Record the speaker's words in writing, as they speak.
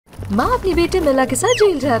माँ अपनी बेटी मिला के साथ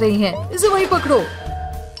जेल जा रही हैं। इसे वहीं पकड़ो।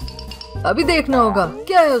 अभी देखना होगा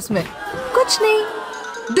क्या है उसमें। कुछ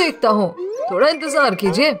नहीं। देखता हूँ, थोड़ा इंतजार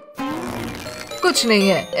कीजिए। कुछ नहीं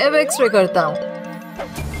है, अब एक्सरे करता हूँ।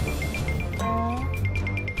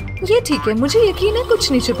 ये ठीक है, मुझे यकीन है कुछ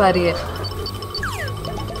नहीं छुपा रही है।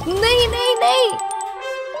 नहीं नहीं नहीं।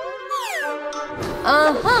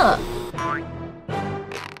 आहा,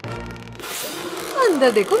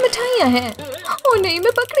 अंदर देखो मिठाइयाँ हैं। ओ नहीं,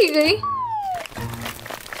 मैं पकड़ी गई।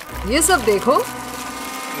 ये सब देखो,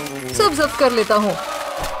 सब जब्त कर लेता हूँ।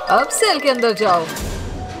 अब सेल के अंदर जाओ।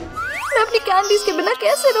 मैं अपनी कैंडीज के बिना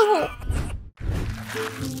कैसे रहूं?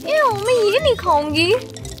 मैं ये नहीं खाऊंगी,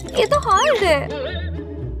 ये तो हार्ड है।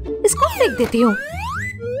 इसको फेंक देती हूँ।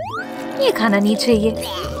 ये खाना नहीं चाहिए।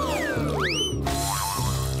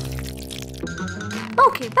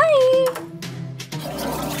 Okay bye.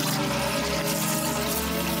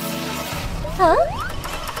 हाँ?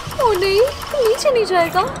 ओ नहीं, नीचे नहीं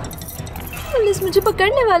जाएगा। पुलिस मुझे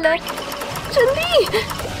पकड़ने वाला है। जल्दी।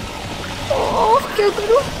 ओह, क्या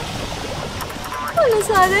करूं?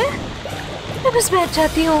 पुलिस आ रहे हैं। मैं बस बैठ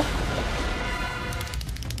जाती हूँ।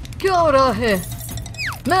 क्या हो रहा है?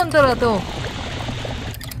 मैं अंदर आता हूँ।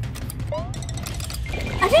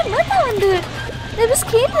 अरे मत आओ अंदर, मैं बस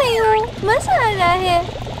खेल रही हूँ, मजा आ रहा है।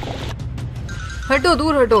 हटो,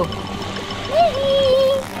 दूर हटो।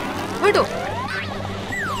 नहीं। हटो।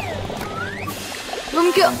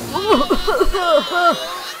 तुम क्या?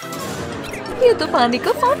 ये तो पानी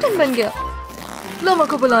का फाउंटेन बन गया। लमा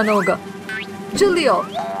को बुलाना होगा। जल्दी आओ।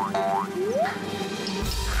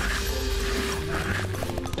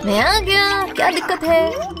 मैं आ गया। क्या दिक्कत है?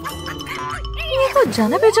 ये तो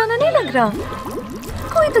जाना पहचाना नहीं लग रहा।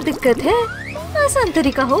 कोई तो दिक्कत है, आसान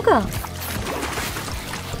तरीका होगा।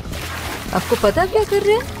 आपको पता क्या कर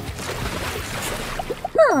रहे हैं?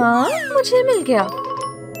 हाँ, मुझे मिल गया।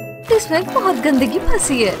 इसमें बहुत गंदगी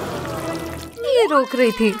फंसी है। ये रोक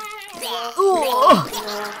रही थी।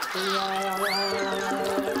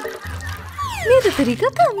 मेरा तरीका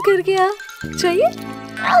काम कर गया। चाहिए?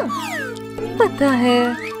 पता है।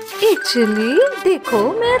 एक्चुअली देखो,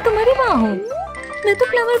 मैं तुम्हारी माँ हूँ। मैं तो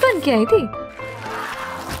फ्लावर बन के आई थी।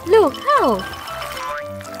 लो खाओ।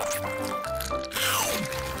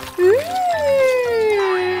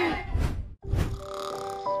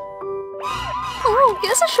 ओह,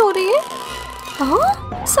 कैसा शो रही है?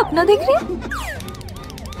 हाँ, सपना देख रही है?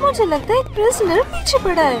 मुझे लगता है एक प्रिजनर पीछे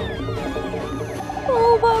पड़ा है।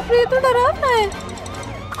 ओह बाप रे, तो डरावना है।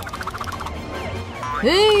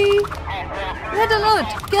 हे, रेड अलर्ट!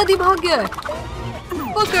 कैदी भाग गया है।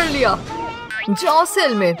 पकड़ लिया। जाओ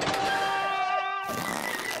सेल में।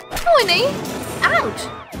 ओह नहीं, आउच!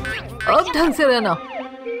 अब ढंग से रहना।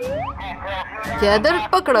 कैदर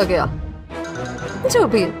पकड़ा गया। जो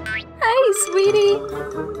भी। हाय स्वीटी।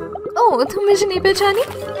 ओह, तुम मुझे नहीं पहचानी?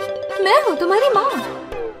 मैं हूँ तुम्हारी माँ।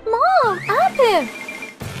 माँ, आप हैं।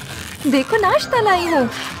 देखो, नाश्ता लाई हूँ।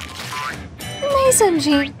 नहीं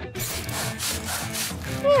समझी।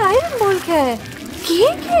 ये आयरन बॉल क्या है?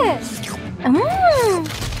 केक है।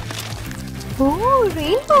 ओह,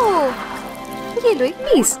 रेनबो। ये लो एक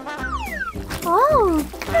पीस। ओह,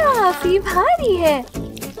 काफी भारी है।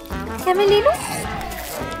 क्या मैं ले लूं?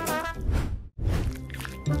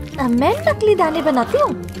 अब मैं नकली दाने बनाती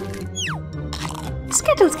हूँ,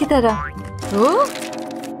 स्केटल्स की तरह। ओह,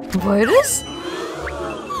 वायरस?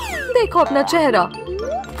 देखो अपना चेहरा।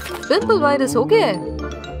 पिंपल वायरस हो गया है।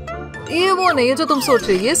 ये वो नहीं है जो तुम सोच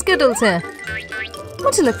रही, ये स्केटल्स हैं।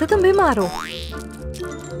 मुझे लगता है तुम बीमार हो।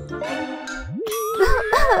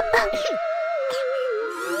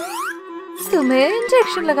 तुम्हें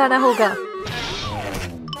इंजेक्शन लगाना होगा।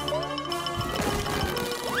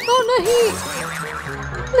 ओ नहीं,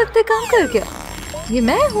 लगता है काम कर गया। ये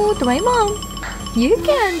मैं हूँ, तुम्हारी मॉम। ये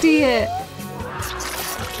कैंडी है।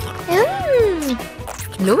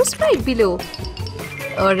 लो, स्प्राइट भी लो।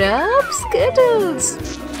 और अब स्केटल्स।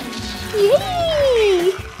 ये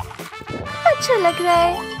अच्छा लग रहा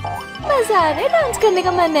है। मजा आ रहा है, डांस करने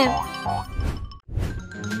का मन है।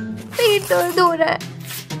 पेट दर्द हो रहा है।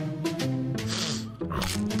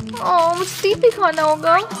 मुझे टीपी खाना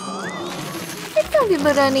होगा। इतना भी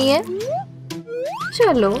बुरा नहीं है।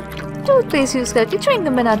 चलो, टूथपेस्ट यूज करके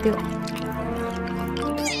च्युइंगम बनाती हूँ।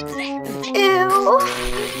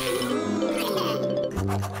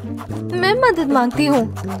 मैं मदद मांगती हूँ।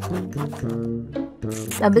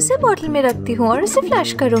 अब इसे बॉटल में रखती हूँ और इसे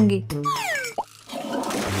फ्लैश करूंगी।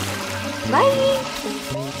 बाय।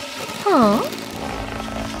 हाँ,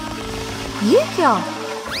 ये क्या?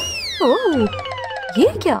 ओह, ये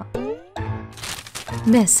क्या?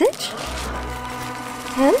 मैसेज?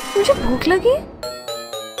 हेल्प, मुझे भूख लगी।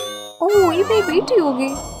 ओह, ये मेरी बेटी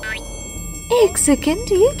होगी। एक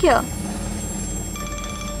सेकेंड, ये क्या?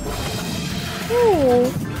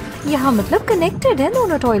 ओह, यहाँ मतलब कनेक्टेड है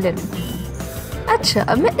दोनों टॉयलेट। अच्छा,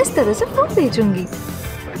 अब मैं इस तरह से फ्रूट भेजूंगी।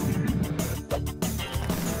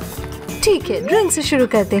 ठीक है, ड्रिंक से शुरू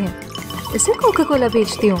करते हैं। इसे कोका कोला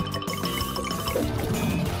भेजती हूँ।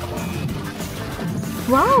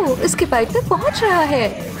 वाओ, इसके पाइप तक पहुंच रहा है।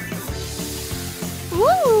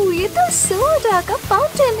 वाओ, ये तो सोडा का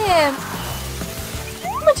फाउंटेन है।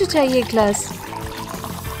 मुझे चाहिए ग्लास,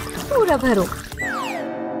 पूरा भरो।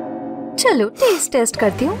 चलो टेस्ट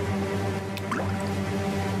करती हूँ।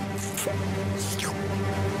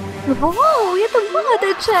 वाओ, ये तो बहुत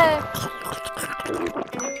अच्छा है।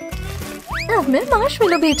 अब मैं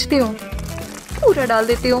मार्शमेलो भेजती हूँ, पूरा डाल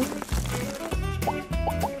देती हूँ।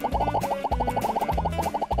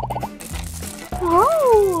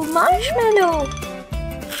 वाओ, मार्शमेलो,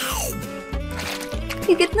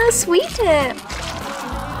 ये कितना स्वीट है।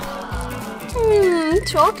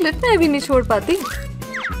 चॉकलेट मैं भी नहीं छोड़ पाती,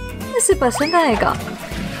 इसे पसंद आएगा।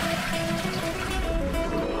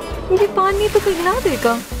 ये पानी तो पिघला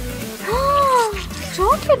देगा। हाँ,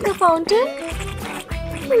 चॉकलेट का फाउंटेन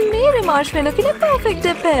मेरे मार्शमेलो के लिए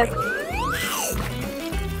परफेक्ट है।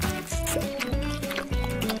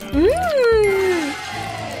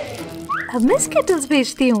 अब मैं स्किटल्स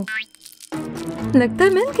भेजती हूँ। लगता है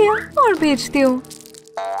मिल गया, और भेजती हूँ।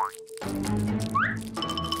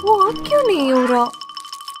 वो अब क्यों नहीं हो रहा?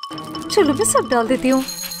 चलो मैं सब डाल देती हूँ।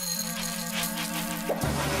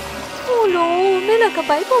 ओह नो, मेरा का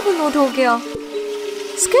पाइप ओवरलोड हो गया।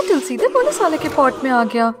 स्किटल सीधे पुलिस वाले के पॉट में आ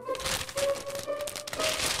गया।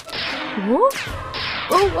 वो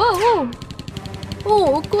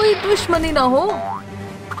ओह, कोई दुश्मनी ना हो।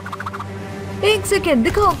 एक सेकेंड,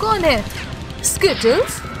 दिखाओ कौन है।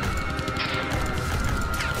 स्किटल्स?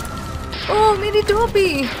 ओह, मेरी टोपी,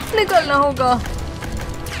 निकलना होगा।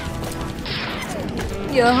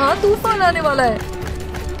 यहाँ तूफान आने वाला है।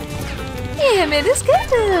 ये है मेरे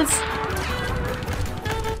स्किटल्स।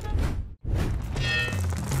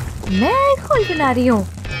 मैं एक होल बना रही हूँ।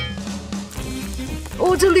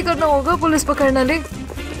 ओह, जल्दी करना होगा, पुलिस पकड़ना ले।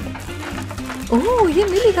 ओह, ये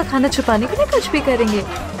मिली का खाना छुपाने के लिए कुछ भी करेंगे।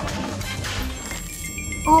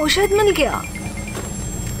 ओह, शायद मिल गया।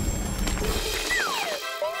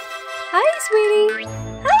 हाय स्वीटी।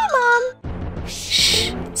 Hi mom.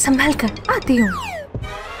 संभाल कर, आती हूँ।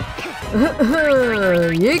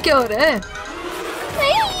 ये क्या हो रहा है?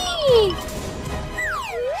 नहीं।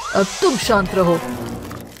 अब तुम शांत रहो।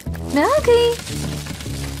 मैं आ गई।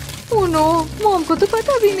 ओह नो, मॉम को तो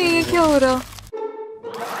पता भी नहीं है क्या हो रहा।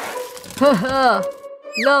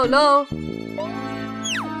 लाओ।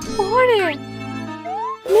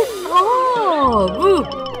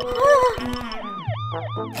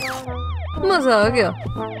 मजा आ गया।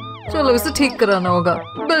 चलो इसे ठीक कराना होगा,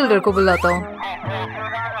 बिल्डर को बुलाता हूँ।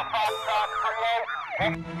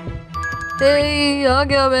 आ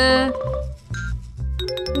गया मैं।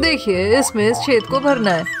 देखिए, इसमें इस छेद को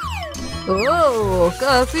भरना है। ओह,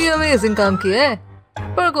 काफी अमेजिंग काम किया है,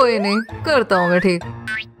 पर कोई नहीं, करता हूँ मैं ठीक।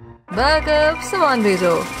 बैकअप, सामान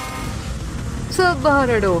भेजो, सब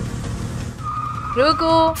बाहर हटो।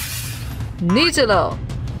 रुको, नीचे लाओ।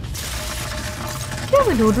 क्या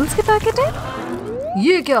वो नूडल्स के पैकेट है?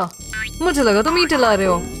 ये क्या? मुझे लगा तुम ईंटें ला रहे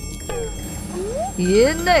हो।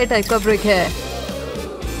 ये नए टाइप का ब्रिक है।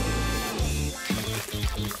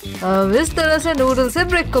 अब इस तरह से नूडल से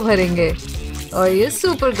ब्रिक को भरेंगे और ये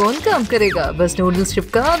सुपर गोंद काम करेगा। बस नूडल्स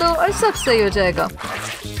चिपका दो और सब सही हो जाएगा।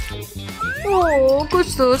 ओह,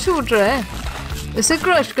 कुछ तो छूट रहा है। इसे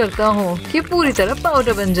क्रश करता हूँ कि पूरी तरह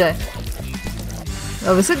पाउडर बन जाए।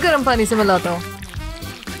 अब इसे गर्म पानी से मिलाता हूँ।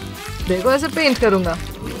 देखो, ऐसे पेंट करूंगा।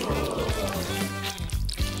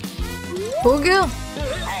 हो गया।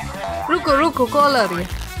 रुको, कॉल आ रही है।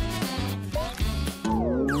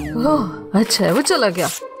 ओह, अच्छा है, वो चला गया।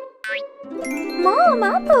 मॉम,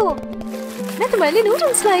 मैं तुम्हारे लिए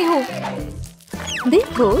नूडल्स लाई हूँ।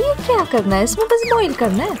 देखो, ये क्या करना है, इसमें बस बॉईल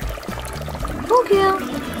करना है। हो गया,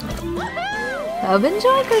 अब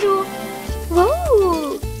एंजॉय करो। वाह,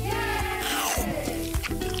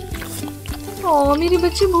 ओह, मेरी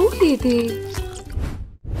बच्ची भूख रही थी।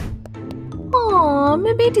 ओह,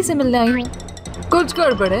 मैं बेटी से मिलने आई हूँ। कुछ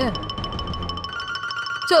गड़बड़ है।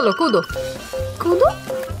 चलो कूदो।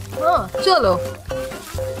 हाँ, चलो।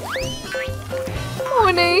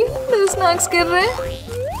 ओह नहीं, मेरे स्नैक्स गिर रहे हैं।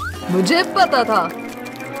 मुझे पता था।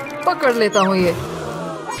 पकड़ लेता हूँ ये।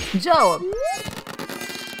 जाओ अब।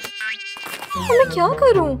 मैं क्या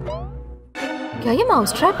करूँ? क्या ये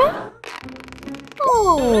माउस ट्रैप है?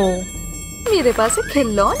 ओह, मेरे पास एक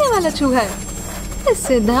खिलौने वाला चूहा है।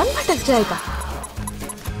 इससे ध्यान भटक जाएगा।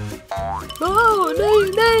 ओह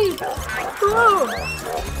नहीं।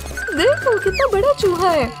 देखो कितना बड़ा चूहा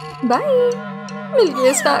है। बाय, मिल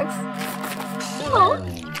गया स्नैक्स। हाँ,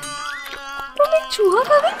 तुम एक चूहा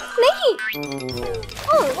खा गए? नहीं।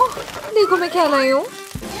 ओह, देखो मैं क्या लाई हूँ।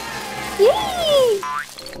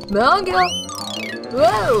 मैं आ गया।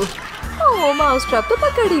 ओह, माउस ट्रैप तो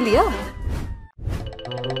पकड़ ही लिया।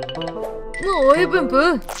 ओए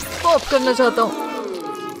पिंपल, पॉप करना चाहता हूँ।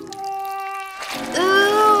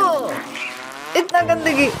 इतना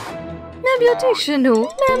गंदगी। मैं ब्यूटिशियन हूँ,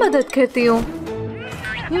 मैं मदद करती हूँ।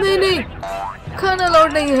 नहीं नहीं, खाना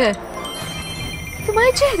अलाउड नहीं है।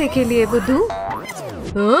 तुम्हारे चेहरे के लिए बुद्धू।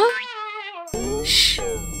 हाँ?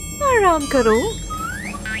 आराम करो,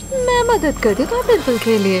 मैं मदद करती हूँ पिंपल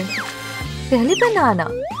के लिए। पहले बनाना,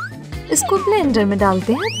 इसको ब्लेंडर में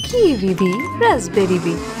डालते हैं। कीवी भी, रास्पबेरी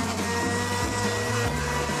भी।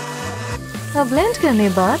 अब ब्लेंड करने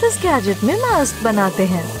बाद इस गैजेट में मास्क बनाते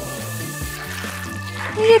हैं।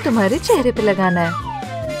 ये तुम्हारे चेहरे पे लगाना है।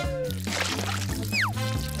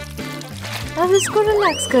 अब इसको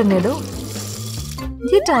रिलैक्स करने दो।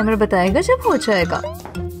 ये टाइमर बताएगा जब हो जाएगा।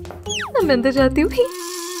 अब मैं अंदर जाती हूँ।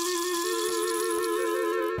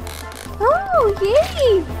 ओह, ये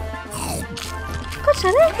कुछ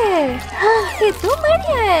अलग है। हाँ, ये तो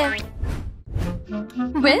बढ़िया है।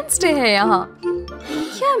 वेडनेसडे है यहाँ।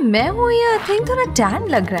 क्या मैं हूँ या थिंक थोड़ा टैन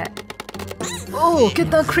लग रहा है। ओह,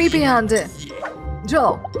 कितना क्रीपी हैंड है।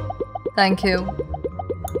 जाओ। Thank you.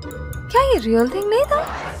 क्या ये रियल थिंग नहीं था?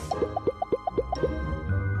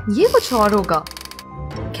 ये कुछ और होगा।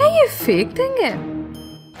 क्या ये फेक थिंग है?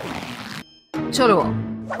 चलो,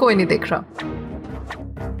 कोई नहीं देख रहा।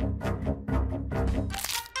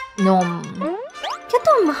 नोम, क्या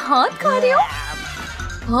तुम हाथ खा रही हो?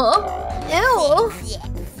 हाँ,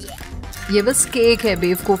 ये बस केक है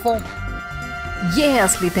बेवकूफों। ये है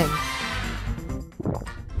असली थिंग।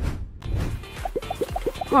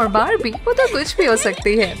 और बारबी, वो तो कुछ भी हो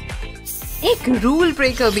सकती है। एक रूल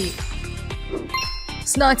ब्रेकर भी।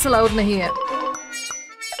 स्नैक्स अलाउड नहीं है।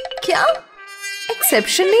 क्या?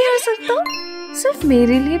 एक्सेप्शन नहीं हो सकता? सिर्फ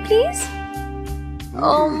मेरे लिए प्लीज।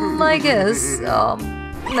 माय गेस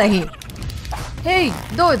नहीं। हे,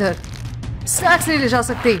 दो इधर। स्नैक्स नहीं ले जा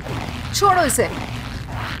सकती। छोड़ो इसे।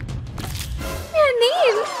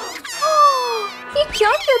 नील, ये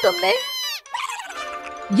क्या किया तुमने?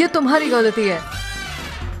 ये तुम्हारी गलती है।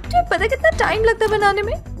 तुम्हें पता कितना टाइम लगता है बनाने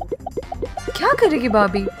में? क्या करेगी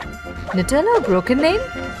भाभी? नटेला और ब्रोकन नेल?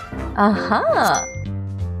 आहा,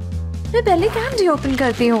 मैं पहले कैंडी ओपन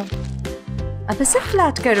करती हूँ। अब इसे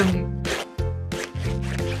फ्लैट करूंगी।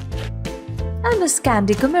 अब इस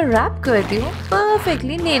कैंडी को मैं रैप करती हूँ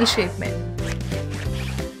परफेक्टली नेल शेप में।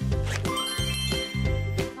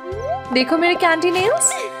 देखो मेरे कैंडी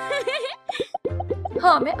नेल्स।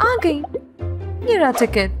 हाँ, मैं आ गई। ये रहा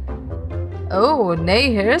टिकट। ओह, नई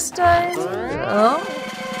हेयर स्टाइल।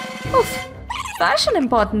 फैशन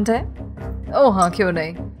इम्पोर्टेंट है। ओह हाँ, क्यों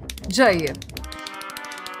नहीं। जाइए।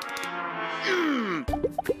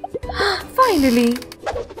 फाइनली।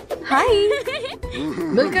 हाय,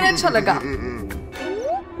 मिलकर अच्छा लगा।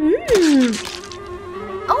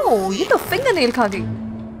 ओह, ये तो फिंगर नेल खा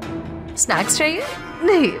गई। स्नैक्स चाहिए?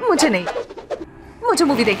 नहीं, मुझे नहीं। मुझे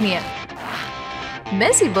मूवी देखनी है।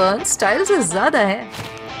 मेसी बर्न स्टाइल से ज्यादा है।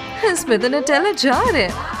 इसमें तो नटेला जार है।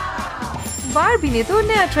 बारबी ने तो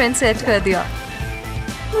नया ट्रेंड सेट कर दिया।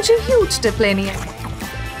 मुझे ह्यूज टिप लेनी है।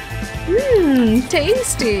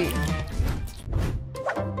 टेस्टी।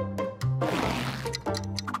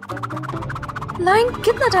 लाइन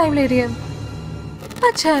कितना टाइम ले रही है?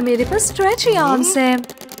 अच्छा है, मेरे पास स्ट्रेची आर्म्स हैं।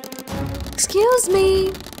 एक्सक्यूज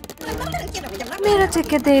मी, मेरा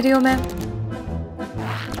टिकट दे रही हूँ मैं।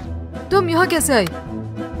 तुम यहाँ कैसे आई?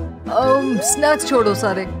 स्नैक्स छोड़ो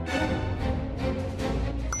सारे।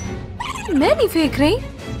 मैं नहीं फेंक रही।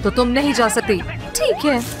 तो तुम नहीं जा सकती। ठीक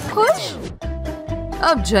है, खुश?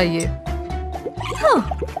 अब जाइए। हाँ,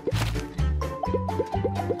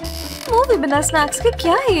 मूवी बिना स्नैक्स के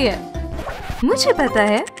क्या है ये? मुझे पता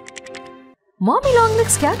है। मॉमी लॉन्ग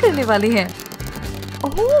लेग्स क्या करने वाली हैं?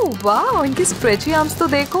 ओह वाह, इनकी स्ट्रेची आर्म्स तो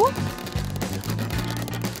देखो।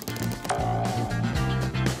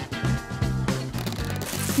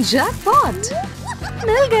 जैकपॉट,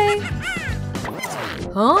 मिल गए।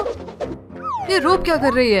 हाँ, ये रोप क्या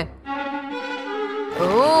कर रही है?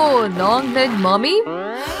 ओह, लॉन्ग लेग मॉमी।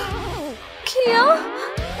 क्या?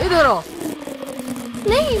 इधर आओ।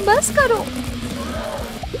 नहीं, बस करो।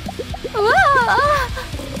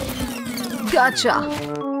 गाचा।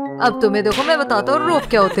 अब तुम्हें देखो, मैं बताता हूँ रोप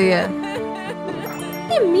क्या होती है।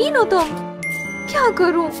 ये मीन हो तुम। क्या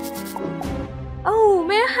करूं? ओह,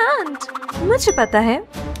 मेरा हैंड। मुझे पता है।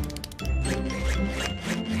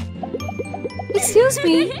 एक्सक्यूज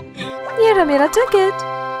मी, ये रहा मेरा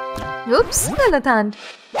टिकट। उप्स, गलत हैंड।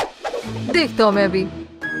 देखता हूँ मैं अभी।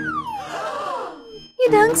 ये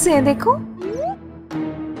ढंग से है, देखो।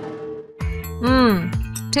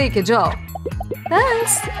 ठीक है, जाओ।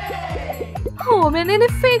 थैंक्स। हो, मैंने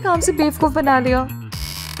इन्हें फेक आर्म से बेवकूफ बना लिया।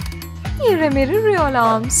 ये रहे मेरे रियल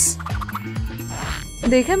आर्म्स।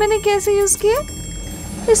 देखा मैंने कैसे यूज किया?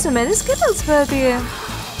 इसमें मैंने स्किटल्स भर दिए।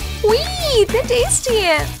 उई, इतने टेस्टी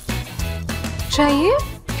है। चाहिए?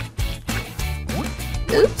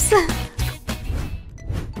 उप्स।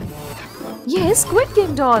 ये है स्क्विड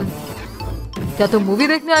गेम डॉल। क्या तुम मूवी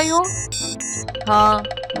देखने आई हो? हाँ।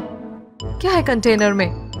 क्या है कंटेनर में?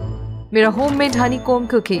 मेरा होममेड हनी कोम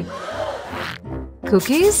कुकी।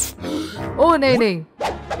 कुकीज? ओह नहीं नहीं,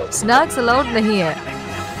 स्नैक्स अलाउड नहीं है।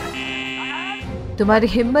 तुम्हारी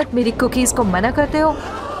हिम्मत मेरी कुकीज को मना करते हो?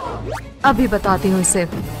 अभी बताती हूँ इसे।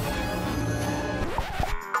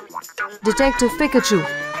 Detective Pikachu.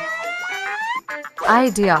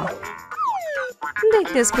 आइडिया।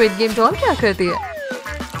 देखते स्क्विड गेम डॉल क्या करती है।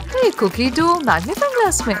 एक कुकी टू मैग्नीफाइंग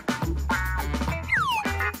ग्लास में।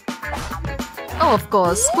 Of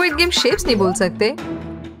course squid game shapes नहीं बोल सकते।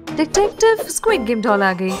 डिटेक्टिव स्क्विड गेम डॉल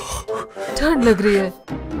आ गई। ठंड लग रही है।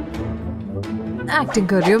 एक्टिंग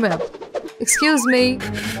कर रही हूँ मैं। Excuse me.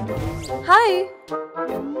 हाय।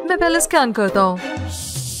 मैं पहले स्कैन करता हूँ।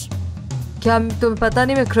 क्या तुम्हें पता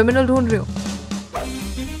नहीं मैं क्रिमिनल ढूंढ रही हूँ?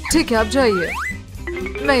 ठीक है, आप जाइए,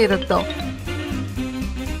 मैं ये रखता हूँ।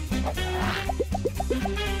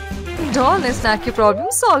 डॉल ने स्नैक की प्रॉब्लम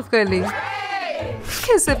सॉल्व कर ली।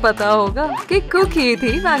 कैसे पता होगा कि कुकी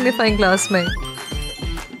थी मैग्नीफाइंग ग्लास में?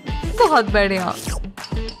 बहुत बढ़िया।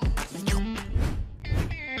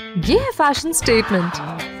 ये है fashion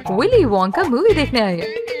statement. Willy Wonka movie देखने आई है।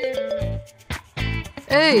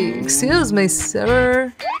 एक्सक्यूज मी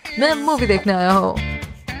सर, मैं मूवी देखने आया हूँ।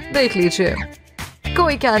 देख लीजिए,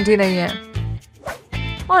 कोई कैंडी नहीं है।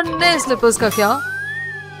 और नए स्लीपर्स का क्या?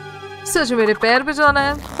 सच मेरे पैर पे जाना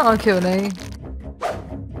है? हाँ, क्यों नहीं,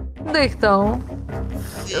 देखता हूँ।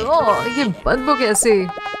 ये बदबू कैसी?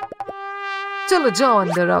 चलो जाओ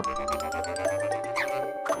अंदर। अब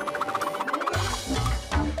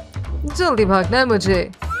जल्दी भागना है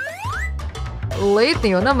मुझे। लेट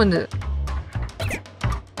नहीं हो ना मुझे।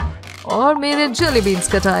 और मेरे जेली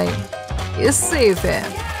बीन्स का टाइम। ये सेफ है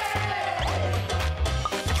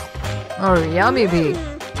और यामी भी।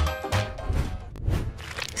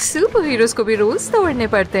 सुपर हीरोज को भी रूल्स तोड़ने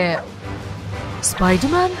पड़ते हैं।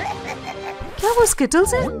 स्पाइडरमैन? क्या वो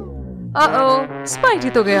स्किटल्स है? स्पाइडी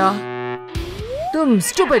तो गया। तुम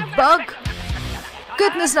स्टूपिड बग,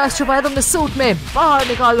 कितने स्नैक्स छुपाए तुमने सूट में? बाहर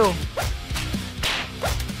निकालो।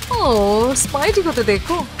 ओह, स्पाइडी को तो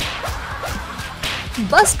देखो।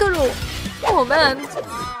 बस करो। ओह मैन,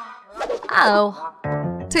 आओ।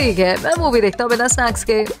 ठीक है, मैं मूवी देखता हूँ बिना स्नैक्स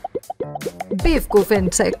के। बेवकूफ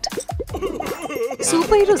इंसेक्ट।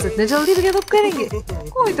 सुपर हीरोज इतने जल्दी गिव अप करेंगे?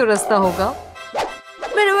 कोई तो रास्ता होगा।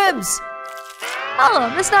 मेरे वेब्स। हाँ,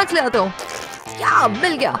 मैं स्नैक्स ले आता हूँ। क्या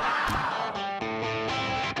मिल गया?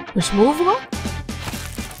 कुछ मूव हुआ?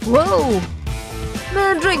 वो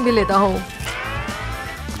मैं ड्रिंक भी लेता हूँ।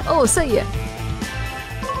 ओह सही है।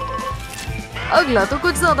 अगला तो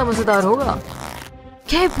कुछ ज्यादा मजेदार होगा।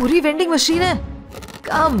 क्या पूरी वेंडिंग मशीन है?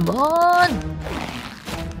 Come on.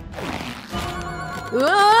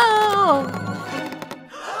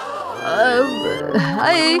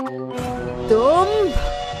 हाय तुम।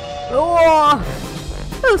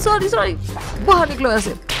 सॉरी सॉरी, बाहर निकलो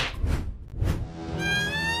ऐसे।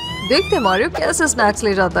 देखते मारियो कैसे स्नैक्स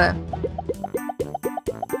ले जाता है।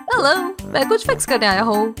 हेलो, मैं कुछ फिक्स करने आया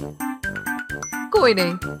हूँ। कोई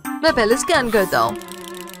नहीं, मैं पहले स्कैन करता हूँ।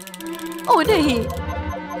 ओह नहीं।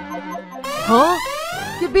 हाँ,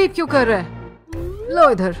 ये बीप क्यों कर रहा है? लो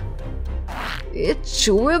इधर। ये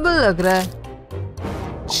चूएबल लग रहा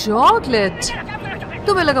है। चॉकलेट?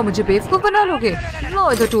 तुम्हें लगा मुझे बेवकूफ बना लोगे?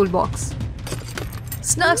 लो इधर टूल बॉक्स।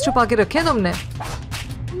 स्नैक्स छुपा के रखे तुमने?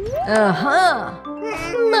 हाँ,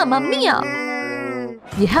 मामा मिया।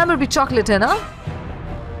 ये हैमर भी चॉकलेट है ना?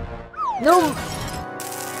 नो।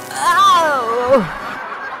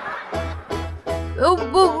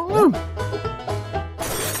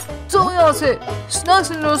 तो यहाँ से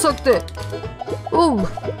स्नैक्स नहीं हो सकते। ओह,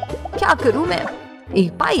 क्या करूं मैं?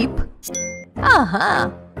 एक पाइप?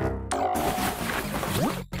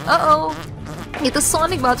 ये तो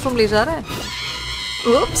सोनिक बाथरूम ले जा रहा है।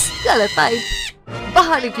 उप्स, गलत पाइप।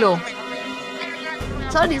 बाहर निकलो।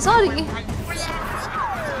 Sorry sorry.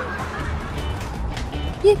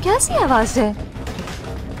 ये कैसी आवाज है?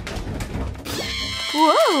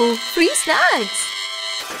 वो फ्री स्नैक्स।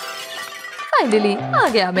 फाइनली आ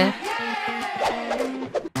गया मैं।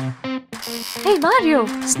 हे मारियो,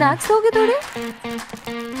 स्नैक्स दोगे थोड़े?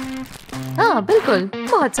 हाँ बिल्कुल,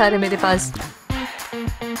 बहुत सारे मेरे पास।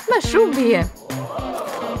 मशरूम भी है।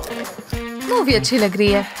 मूवी अच्छी लग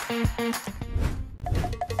रही है।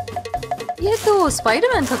 ये तो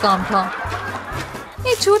स्पाइडरमैन का काम था।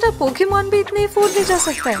 एक छोटा पोकेमॉन भी इतने अफोर्ड नहीं जा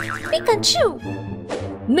सकता है। पिकाचू!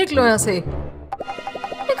 निकलो यहाँ से।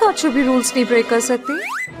 पिकाचू भी रूल्स नहीं ब्रेक कर सकती।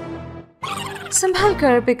 संभाल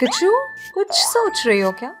कर पिकाचू, कुछ सोच रही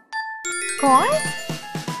हो क्या? कौन?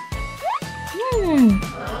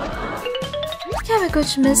 क्या मैं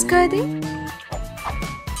कुछ मिस कर दी?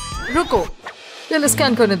 रुको, पहले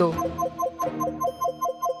स्कैन करने दो।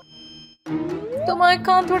 तुम्हारे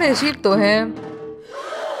कान थोड़े अजीब तो हैं।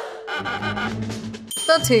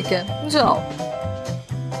 तो ठीक है, जाओ।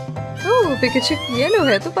 ओह, पिकाचू येलो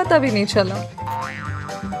है तो पता भी नहीं चला।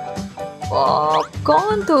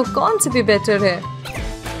 कौन से भी बेटर है।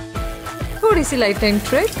 थोड़ी सी लाइटनिंग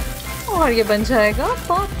ट्रिक और ये बन जाएगा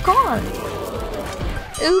पॉपकॉर्न।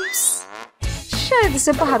 उप्स, शायद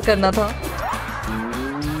इसे बाहर करना था।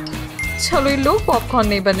 चलो, ये लोग पॉपकॉर्न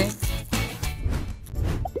नहीं बने।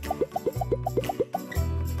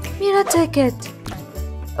 मेरा टिकट।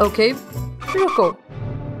 ओके, रुको,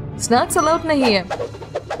 स्नैक्स अलाउड नहीं है।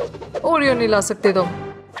 ओरियो नहीं ला सकते तुम।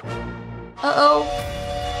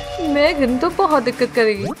 मैगन तो बहुत दिक्कत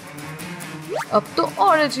करेगी। अब तो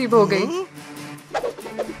और अजीब हो गई।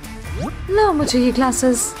 ला मुझे ये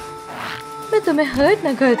ग्लासेस। मैं तुम्हें हर्ट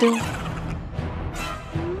न कर दूं।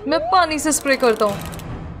 मैं पानी से स्प्रे करता हूँ।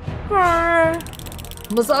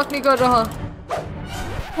 मजाक नहीं कर रहा।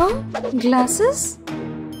 हाँ, ग्लासेस?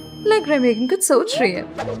 लग रहा है मेगन कुछ सोच रही है।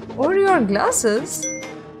 और योर ग्लासेस?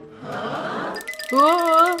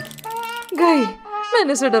 गई,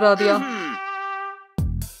 मैंने इसे डरा दिया।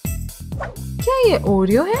 क्या ये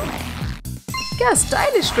ओरियो है? क्या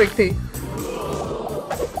स्टाइलिश ट्रिक थी।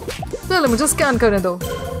 पहले मुझे स्कैन करने दो।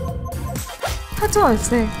 हटाओ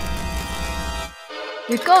इसे।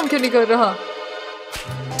 ये काम क्यों नहीं कर रहा?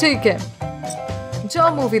 ठीक है,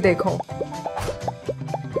 जाओ मूवी देखो।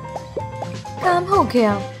 काम हो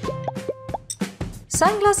गया।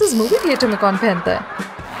 सनग्लासेस मूवी थिएटर में कौन पहनता है?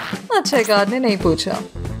 अच्छा, एक आदमी ने नहीं पूछा।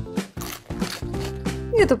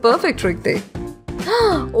 ये तो परफेक्ट ट्रिक थी।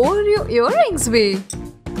 और इयररिंग्स भी।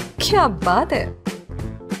 क्या बात है।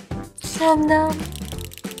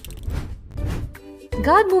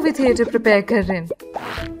 गार्ड मूवी थिएटर प्रिपेयर कर रहे हैं।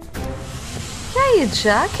 क्या ये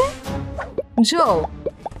जैक है? जो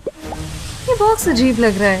ये बॉक्स अजीब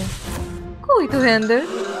लग रहा है। कोई तो है अंदर।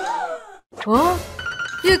 हाँ,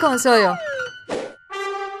 ये कहाँ से आया?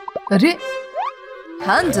 अरे,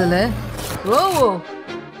 हैंडल है। वो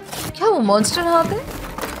क्या वो मॉन्स्टर हाथ है?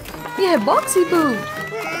 ये है बॉक्सी बू।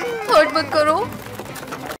 हर्ट मत करो।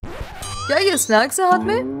 क्या ये स्नैक्स है हाथ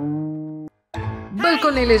में?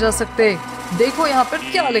 बिल्कुल नहीं ले जा सकते। देखो यहाँ पर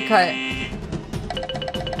क्या लिखा है।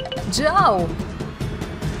 जाओ।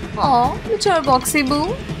 हाँ, बेचारा बॉक्सी बू।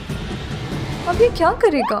 अब ये क्या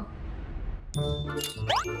करेगा?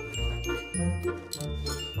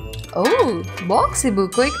 ओह, बॉक्सी बू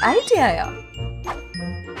को एक आइडिया आया।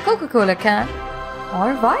 कोका कोला कैन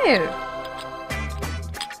और वायर।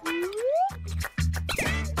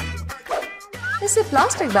 इसे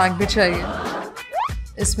प्लास्टिक बैग भी चाहिए।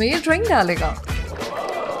 इसमें ये ड्रिंक डालेगा।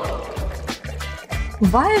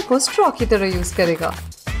 वायर को स्ट्रॉ की तरह यूज करेगा।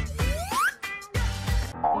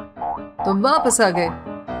 तुम वापस आ गए।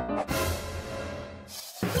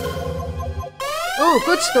 ओह,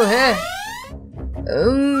 कुछ तो है।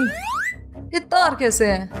 ये तार कैसे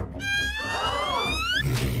है?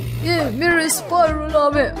 ये मेरे स्पाइरुला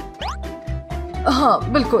में।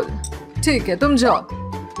 हाँ बिल्कुल, ठीक है, तुम जाओ।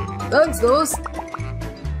 थैंक्स दोस्त।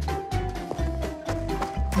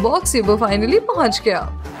 बॉक्सी वो फाइनली पहुंच गया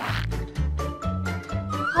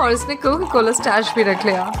और इसने कोका कोला स्टैश भी रख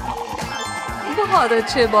लिया। बहुत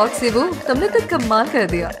अच्छे बॉक्सी वो, तुमने तो कमाल कर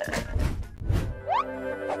दिया।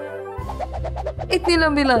 इतनी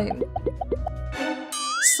लंबी लाइन।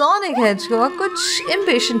 सोनिक हेजहॉग कुछ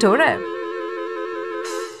इम्पेशेंट हो रहा है।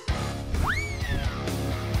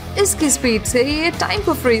 इसकी स्पीड से ये टाइम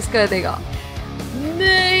को फ्रीज कर देगा।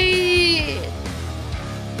 नहीं,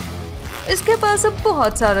 इसके पास अब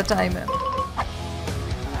बहुत सारा टाइम है।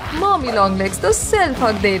 मॉमी लॉन्ग लेग्स तो सेल्फ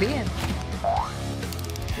हक दे रही है।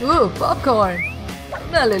 ओह, पॉपकॉर्न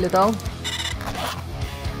मैं ले लेता हूँ।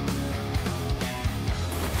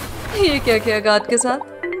 ये क्या किया गार्ड के साथ?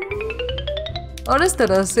 और इस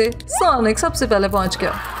तरह से सोनिक सबसे पहले पहुंच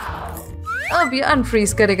गया। अब ये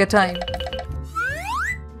अनफ्रीज करेगा टाइम।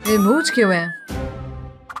 ये मूंछ क्यों है?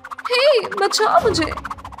 हे, बचाओ मुझे।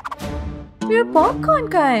 मेरा पॉपकॉर्न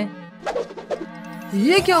कहाँ है?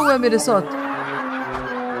 ये क्या हुआ मेरे साथ?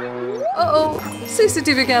 ओह,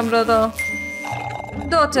 सीसीटीवी कैमरा था।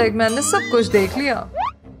 डॉक्टर एगमैन ने सब कुछ देख लिया।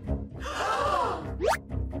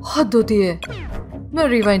 हद होती है। मैं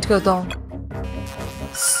रिवाइंड करता हूँ।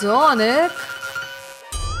 सोनिक,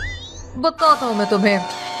 बताता हूँ मैं तुम्हें।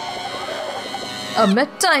 अब मैं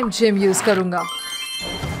टाइम जेम यूज करूंगा।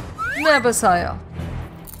 मैं बस आया।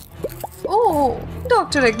 ओह,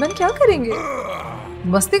 डॉक्टर एगमैन क्या करेंगे?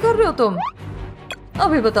 मस्ती कर रहे हो तुम?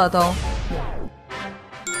 अभी बताता हूँ।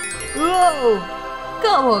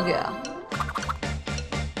 काम हो गया।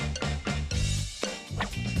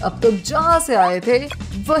 अब तुम जहां से आए थे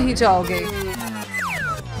वही जाओगे।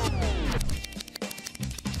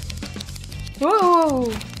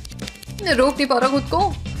 मैं रोक नहीं पा रहा खुद को।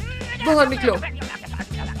 बाहर निकलो।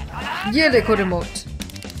 ये देखो रिमोट।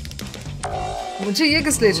 मुझे ये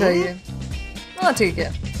किस लिए चाहिए? हाँ ठीक है।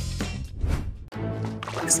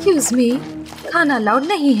 एक्सक्यूज मी, खाना अलाउड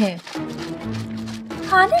नहीं है।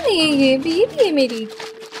 खाना नहीं है, ये बेबी है मेरी।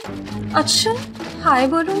 अच्छा, हाय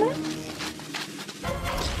बोलूं मैं?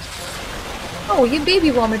 ओह, ये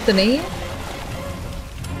बेबी वॉमिट तो नहीं है।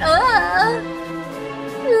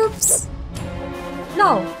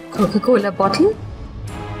 लाओ कोका कोला बॉटल।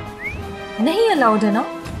 नहीं अलाउड है ना?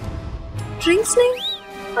 ड्रिंक्स नहीं?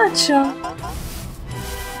 अच्छा,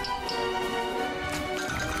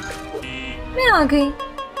 मैं आ गई।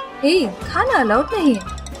 हे, खाना अलाउड नहीं है।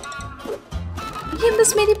 ये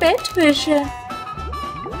बस मेरी पेट फिश है।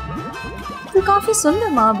 तो काफी सुंदर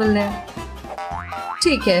मार्बल है।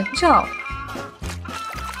 ठीक है, जाओ।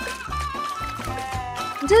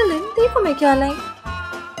 जल्दी देखो मैं क्या लाई।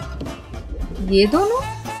 ये दोनों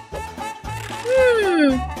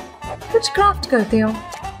कुछ क्राफ्ट करते हो।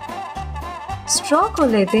 स्ट्रॉ को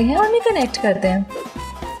लेते हैं और इन्हें कनेक्ट करते हैं।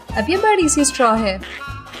 अब ये बड़ी सी स्ट्रॉ है।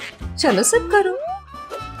 चलो सब करो।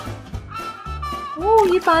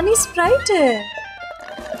 ओह, ये पानी स्प्राइट है।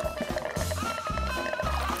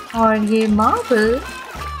 और ये मार्बल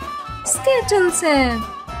स्केटल्स हैं।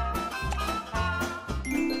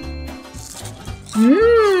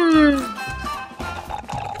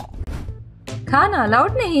 खाना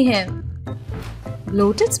अलाउड नहीं है।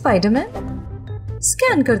 लोटेड स्पाइडरमैन,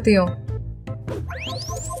 स्कैन करती हूँ।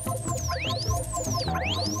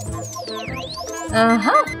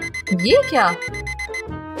 हाँ, ये क्या?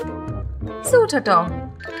 सूट हटाओ।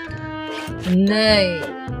 नहीं,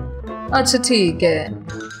 अच्छा ठीक है।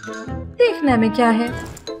 देखना में क्या है।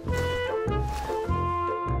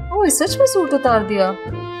 ओह, सच में सूट उतार दिया।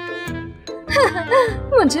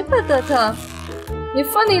 मुझे पता था। ये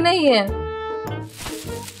फनी नहीं है।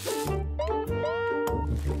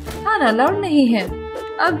 खाना अलाउड नहीं है।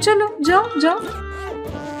 अब चलो, जाओ जाओ।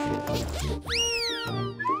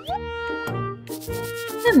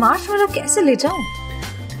 मैं मार्शमैलो कैसे ले जाऊं?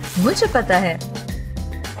 मुझे पता है।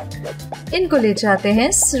 इनको ले जाते हैं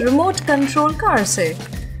रिमोट कंट्रोल कार से।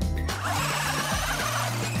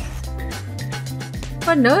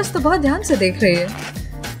 पर नर्स तो बहुत ध्यान से देख रही है।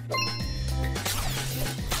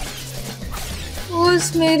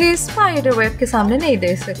 उस मेरे स्पाइडर वेब के सामने नहीं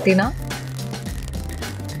देख सकती ना।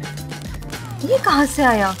 ये कहां से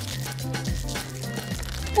आया?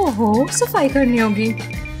 ओहो, सफाई करनी होगी।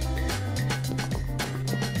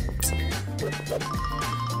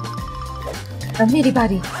 अब मेरी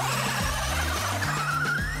बारी।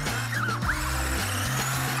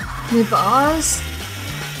 मेरे पास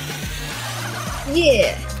ये।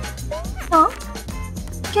 हाँ,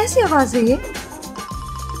 कैसी आवाज है ये?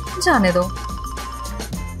 जाने दो।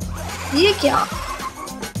 ये क्या?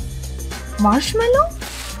 मार्शमैलो?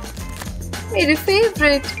 मेरे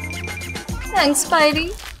फेवरेट। Thanks spidey.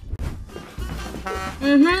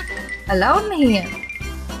 अलाउड नहीं है।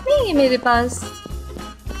 नहीं है मेरे पास।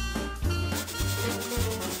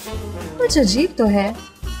 कुछ अजीब तो है।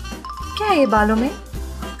 क्या है ये बालों में?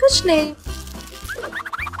 कुछ नहीं।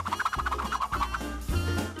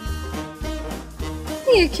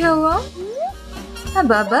 ये क्या हुआ?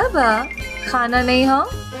 अबा बाबा, खाना नहीं हो?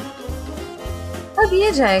 अब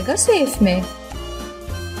ये जाएगा सेफ में।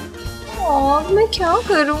 और मैं क्या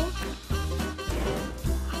करूं?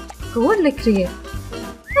 कोड लिख रही है।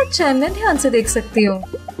 अच्छा, मैं ध्यान से देख सकती हूँ।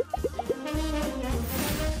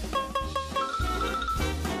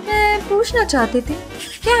 मैं पूछना चाहती थी,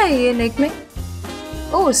 क्या है ये नेक में?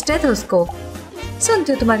 ओह, स्टेथोस्कोप।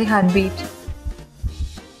 सुनती हूँ तुम्हारी हार्ट बीट।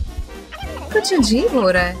 कुछ अजीब हो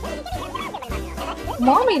रहा है।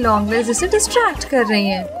 मॉमी लॉन्ग लेग्स इसे डिस्ट्रैक्ट कर रही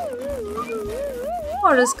हैं।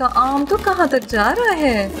 और उसका आर्म तो कहाँ तक जा रहा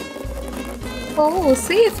है? ओह,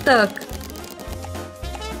 सेफ तक।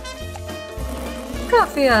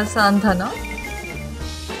 काफी आसान था ना?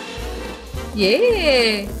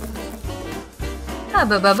 ये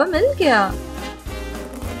अब बाबा मिल गया।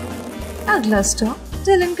 अगला स्टॉप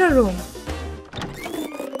डिलन का रूम।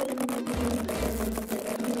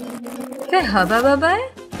 क्या हवा बाबा है?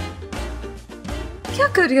 क्या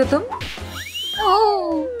कर रही हो तुम?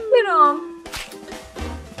 ओह विराम।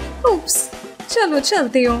 उप्स, चलो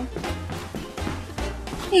चलती हूँ।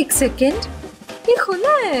 एक सेकेंड, ये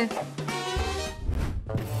खुला है।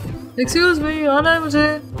 एक्सक्यूज मी, आना है मुझे।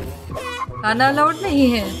 खाना अलाउड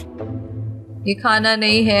नहीं है। ये खाना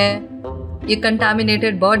नहीं है, ये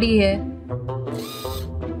कंटामिनेटेड बॉडी है।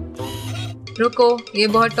 रुको, ये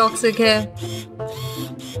बहुत टॉक्सिक है।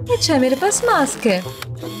 अच्छा, मेरे पास मास्क है।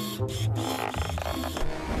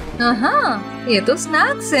 हाँ, ये तो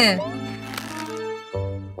स्नैक्स हैं।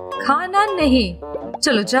 खाना नहीं।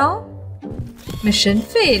 चलो जाओ। Mission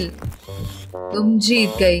fail. तुम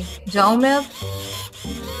जीत गई। जाओ मैं अब।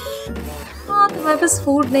 हाँ, तुम्हारे पास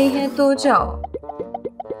फूड नहीं है तो जाओ।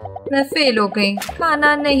 मैं फेल हो गई।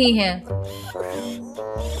 खाना नहीं है।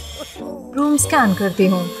 रूम स्कैन करती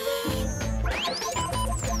हूँ।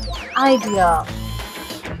 आइडिया।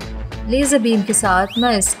 लेजर बीम के साथ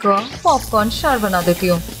मैं इसको पॉपकॉर्न स्टार बना देती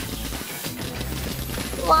हूँ।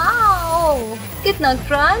 वाओ, कितना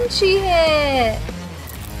क्रंची है।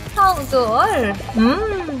 खाऊं तो और।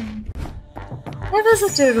 मैं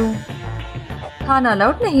विजिटर हूँ। खाना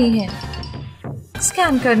अलाउड नहीं है।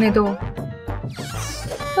 स्कैन करने दो।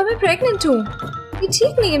 तो मैं प्रेग्नेंट हूँ। ये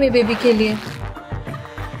ठीक नहीं है मेरे बेबी के लिए।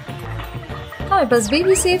 हमारे पास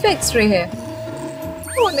बेबी सेफ एक्सरे है।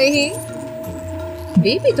 वो नहीं,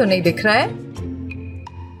 बेबी तो नहीं दिख रहा है।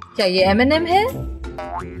 क्या ये M&M है?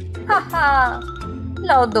 हाहा,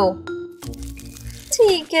 लाओ दो।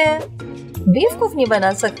 ठीक है, बेवकूफ नहीं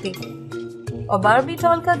बना सकती। और बार्बी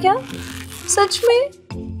डॉल का क्या? सच में?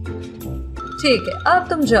 ठीक है, अब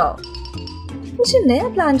तुम जाओ। मुझे नया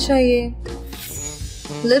प्लान चाहिए।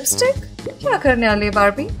 लिपस्टिक? क्या करने वाली है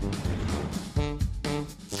बार्बी?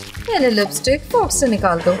 पहले लिपस्टिक फोर्क से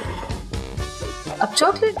निकाल दो। अब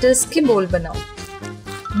चॉकलेट डिस्क की बोल बनाओ।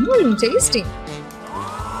 टेस्टी।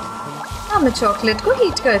 हाँ, मैं चॉकलेट को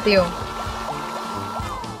हीट करती हूँ।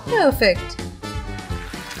 परफेक्ट।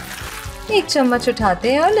 एक चम्मच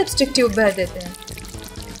उठाते हैं और लिपस्टिक ट्यूब भर देते हैं।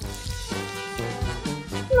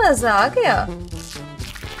 मजा आ गया।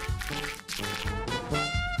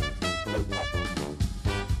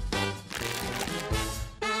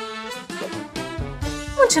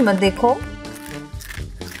 मुझे मत देखो।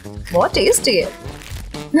 बहुत टेस्टी है।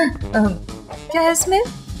 क्या है इसमें?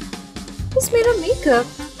 मेरा मेकअप।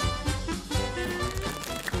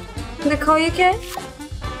 देखो ये क्या है?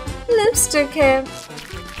 लिपस्टिक है।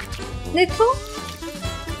 देखो,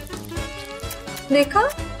 देखा?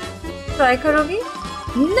 ट्राई करोगी?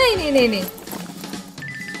 नहीं नहीं नहीं नहीं।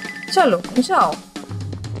 चलो जाओ।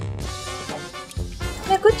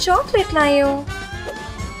 मैं कुछ चॉकलेट लाई हूँ।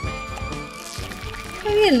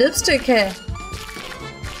 ये लिपस्टिक है।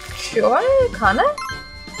 श्योर खाना?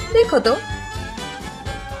 देखो तो।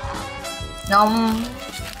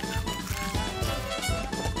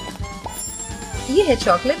 ये है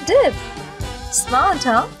चॉकलेट डिप। स्मार्ट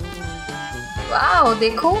हाँ? वाओ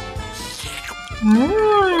देखो।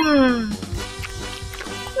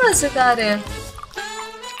 मजेदार है।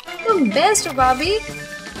 तुम बेस्ट हो भाभी।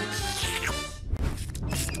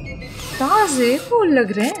 ताजे फूल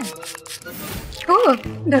लग रहे हैं। ओह,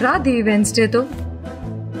 डरा दी वेंसडे तो।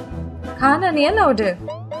 खाना नहीं अलाउड है।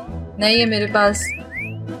 नहीं है मेरे पास।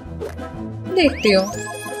 देखती हूँ।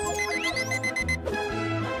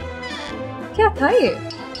 क्या था ये?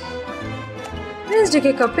 वेंसडे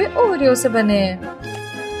के कपड़े ओरियो से बने हैं।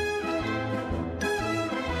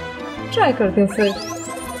 ट्राई करते हैं फिर।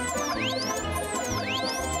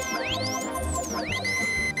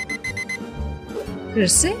 फिर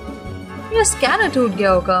से मेरा स्कैनर टूट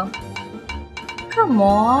गया होगा। Come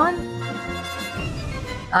on.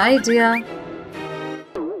 आइडिया।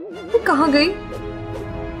 वो कहाँ गई?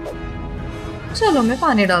 चलो मैं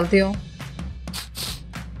पानी डालती हूँ।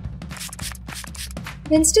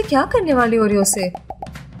 वेंसडे क्या करने वाली ओरियो से?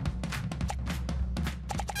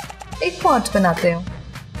 एक पॉट बनाते हैं।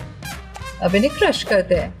 अब इन्हें क्रश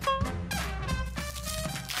करते हैं।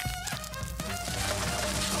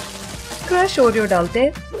 क्रश ओरियो डालते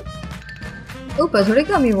हैं। ऊपर थोड़ी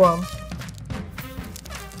कमी हुआ।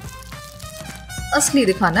 असली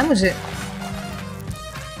दिखाना है मुझे।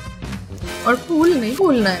 और फूल नहीं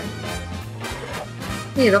भूलना है।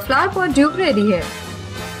 मेरा फ्लावर पॉट ड्यूब रेडी है।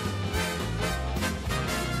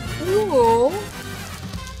 ओह,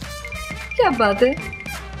 क्या बात है।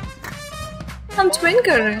 हम ट्विन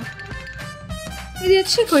कर रहे हैं। मेरी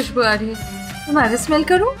अच्छी खुशबू आ रही है। तुम्हारे स्मेल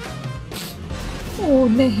करो। ओह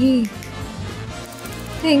नहीं।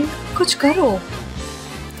 थिंक कुछ करो।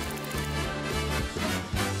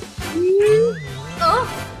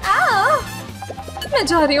 मैं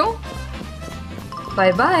जा रही हूँ।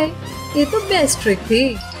 Bye bye. ये तो बेस्ट ट्रिक थी।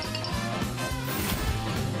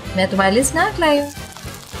 मैं तुम्हारे लिए स्नैक लाई हूँ।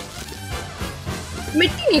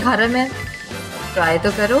 मिट्टी नहीं खा रहा मैं। ट्राई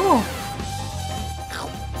तो करो।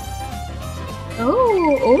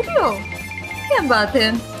 ओह ओरियो, क्या बात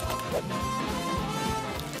है।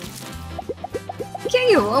 क्या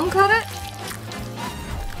ये वर्म खा रहा है?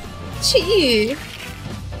 छी,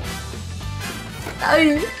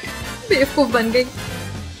 अरे बेवकूफ बन गई।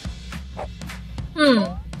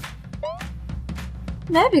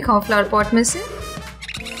 मैं भी खाऊं फ्लावर पॉट में से।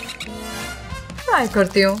 ट्राई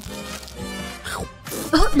करती हूँ।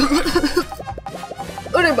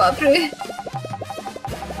 अरे बाप रे,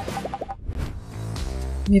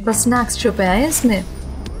 मेरे पास स्नैक्स छुपे हैं इसमें।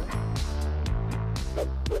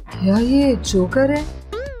 क्या ये जोकर है?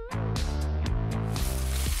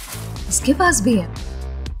 इसके पास भी है।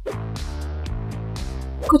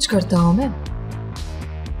 कुछ करता हूं मैं।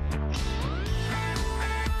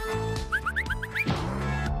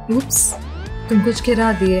 उप्स, तुम कुछ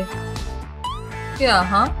गिरा दिए। क्या?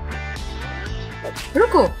 हाँ,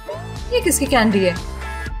 रुको, ये किसकी कैंडी है?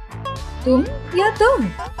 तुम या तुम?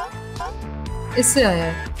 इससे आया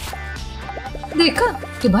है। देखा,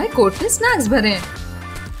 तुम्हारे कोट में स्नैक्स भरे हैं।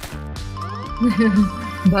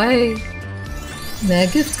 बाय, मैं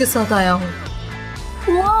गिफ्ट के साथ आया हूँ।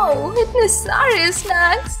 वाओ, इतने सारे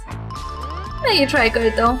स्नैक्स। मैं ये ट्राई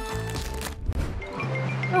करता हूँ।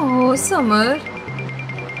 ओह समर,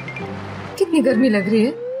 कितनी गर्मी लग रही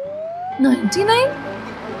है। 99?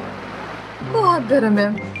 बहुत गर्म है।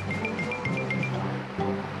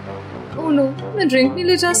 ओह नो, मैं ड्रिंक नहीं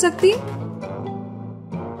ले जा सकती।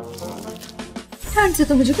 ठंड से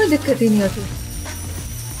तो मुझे कोई दिक्कत ही नहीं होती।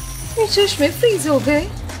 मेरे चश्मे फ्रीज हो गए।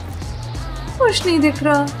 कुछ नहीं दिख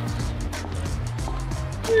रहा।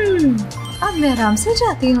 अब मैं आराम से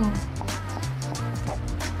जाती हूँ।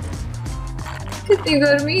 कितनी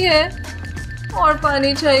गर्मी है और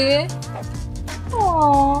पानी चाहिए।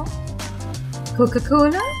 Coca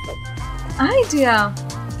Cola idea.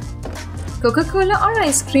 Coca Cola और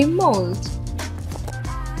आइसक्रीम मोल्ड।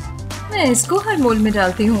 मैं इसको हर मोल्ड में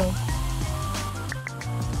डालती हूँ।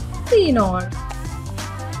 3 और।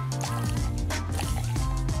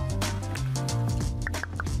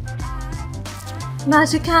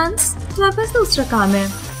 मैजिक हैंड्स, तुम्हारे पास दूसरा काम है।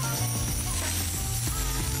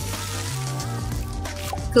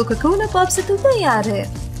 कोका कोला पॉप से तो तैयार है।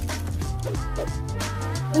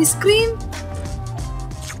 आइसक्रीम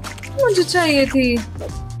मुझे चाहिए थी।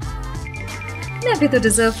 मैं भी तो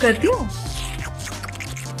डिजर्व करती हूँ।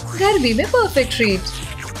 गर्मी में परफेक्ट ट्रीट।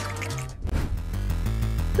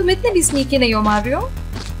 तुम इतने भी स्नीकी नहीं हो मारियो।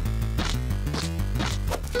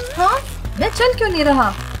 हाँ, मैं चल क्यों नहीं रहा?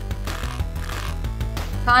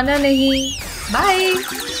 खाना नहीं। बाय।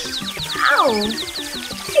 आओ,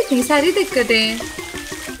 इतनी सारी दिक्कतें।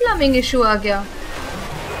 प्लम्बिंग इशू आ गया।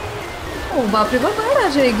 ओ बाप रे बाप, बाहर आ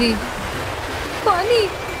जाएगी। पानी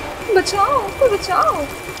बचाओ, बचाओ।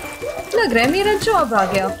 लग रहा है मेरा जॉब आ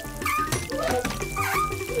गया।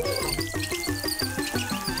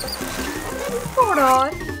 थोड़ा और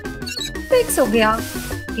फिक्स हो गया।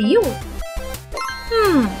 पीओ।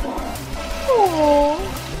 ओह,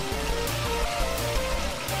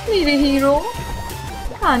 मेरे हीरो।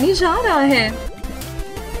 पानी जा रहा है।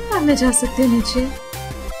 अब मैं जा सकती हूँ नीचे।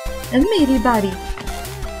 अब मेरी बारी।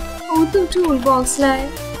 ओ, तुम टूल बॉक्स लाए।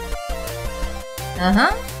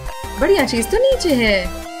 हाँ, बढ़िया चीज तो नीचे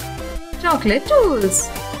है। Chocolate tools.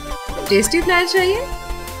 टेस्टी फ्लायर चाहिए?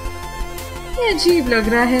 ये अजीब लग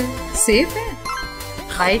रहा है। सेफ है?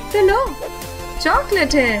 हाइट तो लो।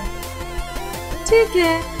 चॉकलेट है। ठीक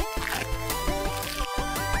है।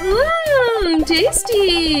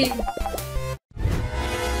 टेस्टी।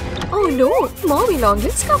 ओह नो, मॉमी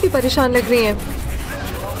लॉन्गलेग्स काफी परेशान लग रही हैं।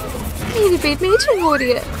 मेरे पेट में इचिंग हो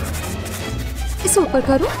रही है। इसे ऊपर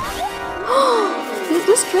करो। ये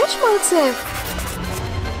तो स्ट्रेच मार्क्स है।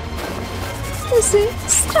 इसे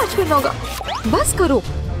स्क्रैच करना होगा। बस करो,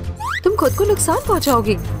 तुम खुद को नुकसान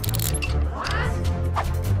पहुंचाओगी।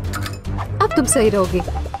 अब तुम सही रहोगी।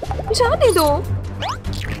 जाने दो,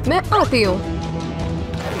 मैं आती हूँ।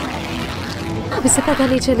 अब इसे पता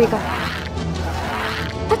नहीं चलेगा।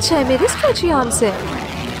 अच्छा है मेरे स्ट्रेची आर्म से।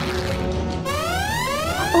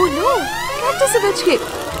 ओह नो, कैक्टस से बच गए।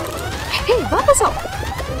 हे, वापस आओ।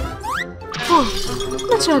 ओह,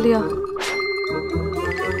 बचा लिया।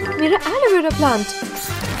 मेरा एलोवेरा प्लांट।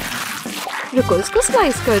 रुको, इसको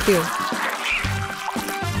स्लाइस करती हूँ।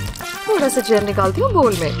 थोड़ा सा जेल निकालती हूँ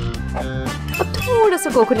बोल में। अब थोड़ा सा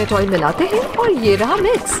कोकोनट ऑयल मिलाते हैं और ये रहा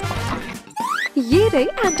मिक्स। ये रही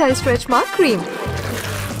एंटी स्ट्रेच मार्क क्रीम।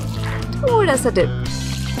 थोड़ा सा डिप।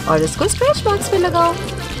 और इसको स्ट्रेच मार्क्स पे लगाओ।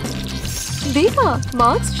 देखा,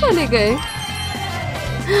 मार्क्स चले गए।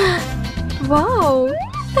 Wow,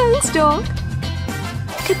 thanks dog.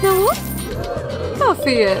 कितना हुआ?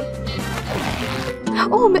 काफी है।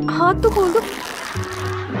 ओह, मैं हाथ तो खोल दो।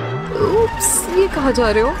 उप्स, ये कहाँ जा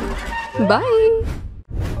रहे हो? बाय।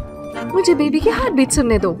 मुझे बेबी की हार्ट बीट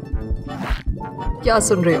सुनने दो। क्या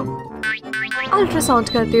सुन रहे हो? अल्ट्रासाउंड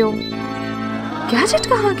करते हो। गैजेट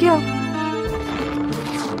कहाँ गया?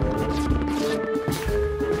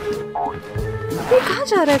 ये कहाँ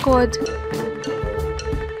जा रहा है कॉड?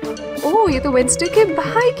 ओह, ये तो वेंसडे के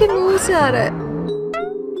भाई के मुंह से आ रहा है।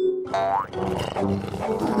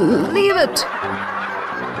 Leave it.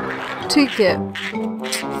 ठीक है,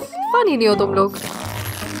 फनी नहीं हो तुम लोग।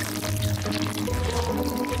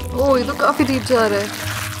 ओह, ये तो काफी डीप जा रहा है।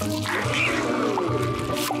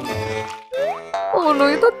 ओह नो,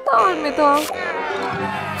 ये तो तार में था।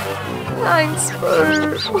 थैंक्स,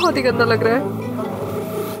 पर बहुत ही गंदा लग रहा है।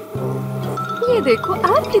 ये देखो,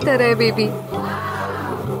 आपकी तरह है बेबी।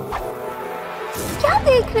 क्या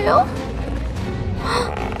देख रहे हो?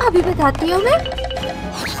 अभी बताती हूँ मैं।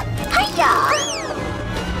 हैया!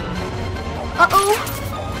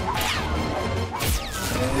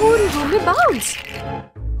 पूरे रूम में बाउंस।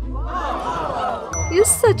 ये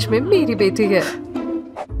सच में मेरी बेटी है।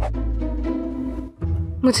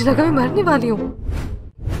 मुझे लगा मैं मरने वाली हूँ।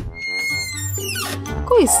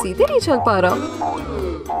 कोई सीधे नहीं चल पा रहा।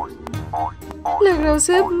 लग रहा है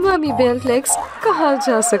उसे मम्मी बेल्ट लेग्स कहा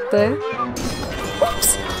जा सकता है।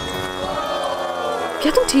 उप्स।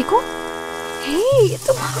 क्या तुम ठीक हो? हे, ये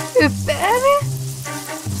तुम्हारे पैर है।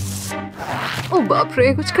 ओ बाप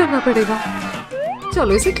रे, कुछ करना पड़ेगा।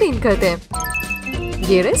 चलो इसे क्लीन करते हैं।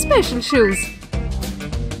 ये रहे स्पेशल शूज।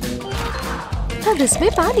 अब इसमें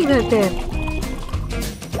पानी भरते हैं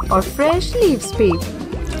और फ्रेश लीव्स पे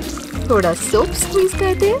थोड़ा सोप स्क्वीज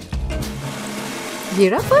करते हैं। ये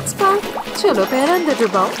रहा फुट स्पा। चलो पैर अंदर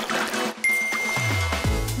डुबाओ।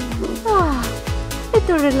 ये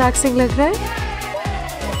तो रिलैक्सिंग लग रहा है।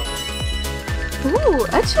 ओह,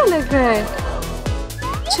 अच्छा लग रहा है।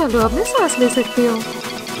 चलो अब मैं सांस ले सकती हूँ।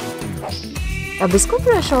 अब इसको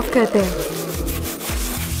ब्रश ऑफ करते हैं।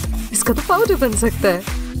 इसका तो पाउडर बन सकता है।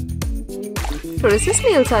 थोड़े से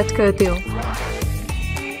स्नेल्स ऐड करती हूँ।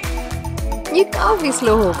 ये काफी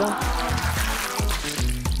स्लो होगा।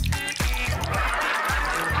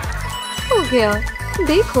 हो गया,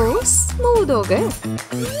 देखो स्मूथ हो गए।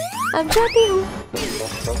 अब जाती हूँ।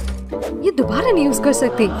 ये दोबारा नहीं यूज कर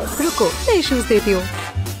सकती। रुको, नए शूज देती हूँ।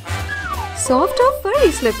 सॉफ्ट और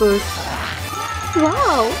फरी स्लीपर्स।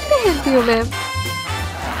 वाओ, पहनती हूँ मैं।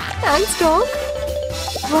 Thanks dog.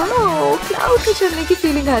 वाओ, क्लाउड पे चलने की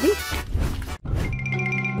फीलिंग आ रही।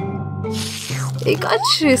 एक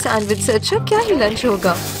अच्छे सैंडविच से अच्छा क्या ही लंच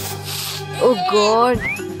होगा। ओह गॉड,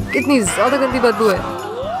 कितनी ज्यादा गंदी बदबू है।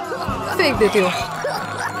 फेंक देती हूँ।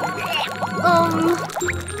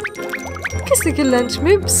 किसी के लंच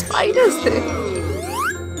में स्पाइडर्स थे।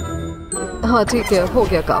 हाँ ठीक है, हो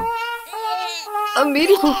गया काम। अब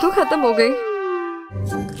मेरी भूख तो खत्म हो गई।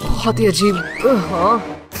 बहुत ही अजीब। हाँ,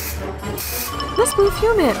 बस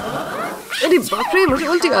परफ्यूम है। अरे बाप रे, मुझे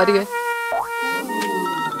उल्टी आ रही है।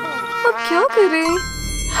 अब क्या करें?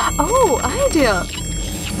 ओह, आइडिया।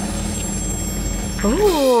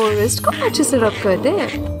 ओह, रिस्ट को अच्छे से रब कर दे।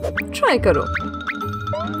 ट्राई करो।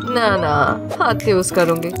 ना ना, हाथ यूज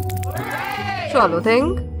करूंगी। चलो थिंक।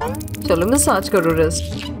 चलो मसाज करो रिस्ट।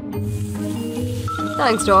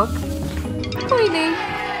 Thanks dog. कोई नहीं।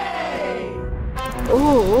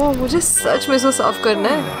 ओह, मुझे सच में इसे साफ करना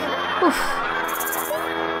है। उफ।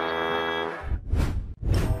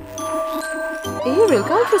 एरियल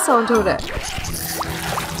का अल्ट्रासाउंड हो रहा है।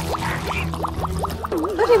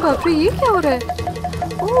 अरे बाप रे, ये क्या हो रहा है?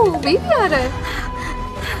 ओह, बेबी आ रहा है।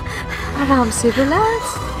 आराम से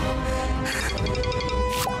रिलैक्स।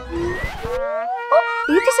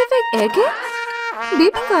 ये तो सिर्फ एक एग है।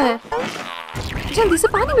 बेबी का है। जल्दी से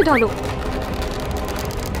पानी में डालो।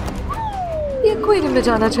 ये एक्वेरियम में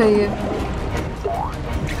जाना चाहिए।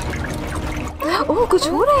 ओह, कुछ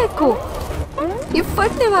हो रहा है एग को। ये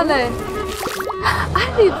फटने वाला है।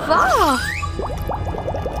 अरे वाह,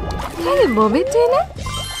 क्या ये मर्मेड टेल है?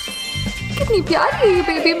 कितनी प्यारी है ये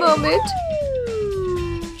बेबी मर्मेड।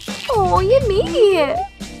 ओह, ये मेरी है।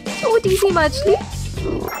 छोटी सी मछली।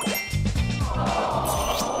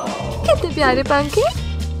 कितने प्यारे पंखे।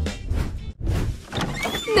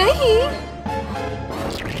 नहीं,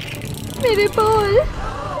 मेरे बाल।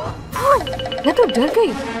 मैं तो डर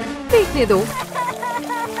गई। देखने दो।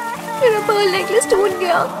 मेरा बाल नेकलेस टूट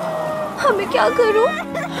गया। हमें क्या करूं?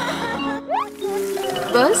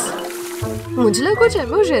 बस मुझे लगा कुछ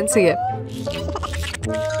इमरजेंसी है।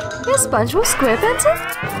 ये स्पंज वो स्क्वायर पेंसिल?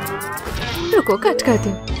 रुको कट करती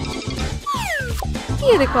हूँ।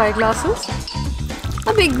 ये देखो आई ग्लासेस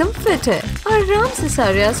अब एकदम फिट है, आराम से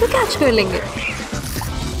सारे आंसू कैच कर लेंगे।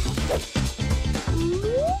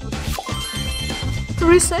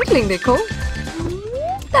 रिसाइकलिंग देखो।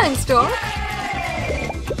 Thanks dog.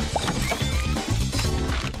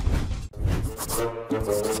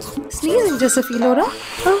 स्नीजिंग जैसा फील हो रहा।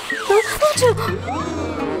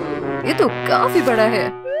 ये तो काफी बड़ा है।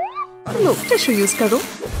 लो टिश्यू यूज करो।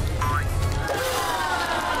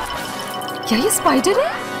 क्या ये स्पाइडर है?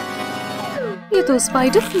 ये तो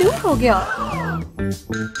स्पाइडर फ्लू हो गया।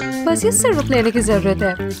 बस ये सिर्फ लेने की जरूरत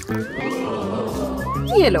है।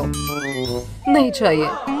 ये लो। नहीं चाहिए।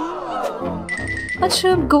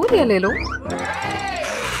 अच्छा गोलियां ले लो।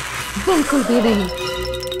 बिल्कुल भी नहीं।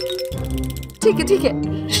 ठीक है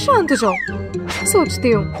शांत हो जाओ।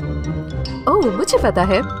 सोचती हूँ। ओह मुझे पता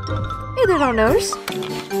है। इधर आओ नर्स।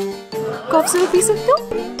 कॉफ सिरप पी सकते हो?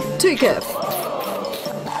 ठीक है।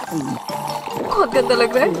 बहुत गंदा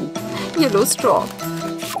लग रहा है। ये लो स्ट्रॉ।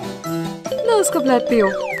 लो उसका ब्लड पियो।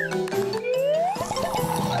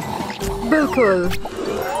 बिल्कुल।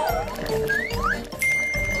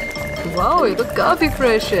 वाओ ये तो काफी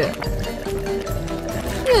फ्रेश है।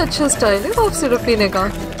 ये अच्छा स्टाइल है कॉफ सिरप पीने का।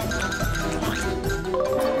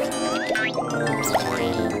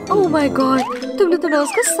 ओह माय गॉड, तुमने तो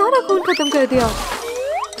नर्स का सारा खून खत्म कर दिया।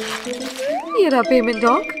 ये रहा पेमेंट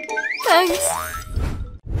डॉग। थैंक्स।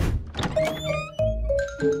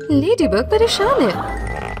 लेडीबग परेशान है।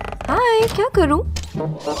 हाय क्या करूं?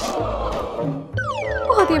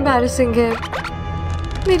 बहुत ही एम्बैरेसिंग है।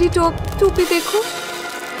 मेरी टोपी देखो,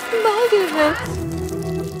 बाल गिर रहे हैं।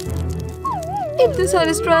 इतने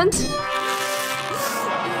सारे स्ट्रैंड्स।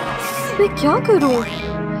 मैं क्या करूं?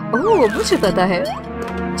 ओह मुझे पता है।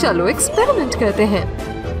 चलो एक्सपेरिमेंट करते हैं।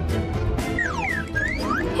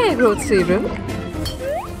 हेयर ग्रोथ सीरम,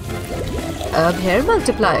 अब हेयर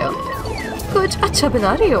मल्टीप्लायर। कुछ अच्छा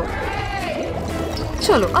बना रही हो।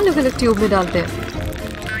 चलो अलग अलग ट्यूब में डालते हैं।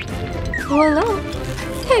 वोला,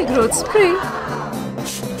 हेयर ग्रोथ स्प्रे।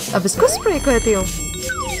 अब इसको स्प्रे करती हूँ।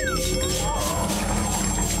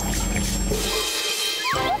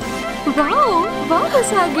 वाओ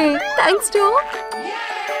वापस आ गए। Thanks dog.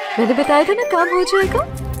 मैंने बताया था ना काम हो जाएगा।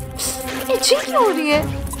 इची क्यों हो रही है?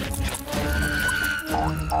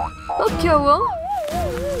 अब क्या हुआ?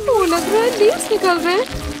 वो लग रहा है लीव्स निकल रहे हैं।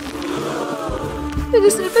 मेरे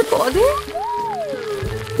सिर पे पौधे।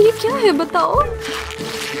 ये क्या है बताओ?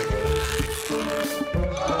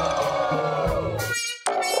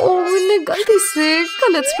 ओह मैंने गलती से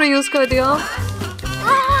गलत स्प्रे यूज कर दिया।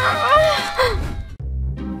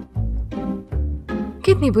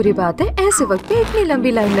 कितनी बुरी बात है, ऐसे वक्त पे इतनी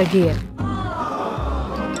लंबी लाइन लगी है।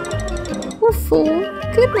 उफ़ो,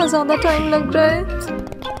 कितना ज्यादा टाइम लग रहा है।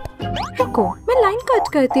 रुको, मैं लाइन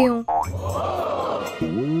कट करती हूँ।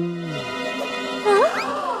 हाँ?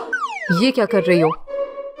 ये क्या कर रही हो?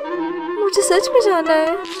 मुझे सच में जाना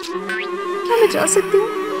है। क्या मैं जा सकती हूँ?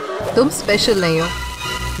 तुम स्पेशल नहीं हो।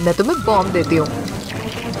 मैं तुम्हें बॉम्ब देती हूँ।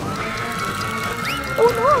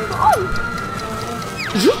 Oh no, bomb!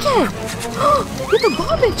 ये क्या है? ये तो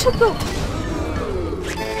बॉम्ब है, छुपो।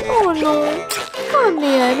 ओह नो, काम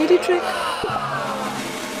नहीं आया मेरी ट्रिक।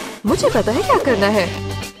 मुझे पता है क्या करना है।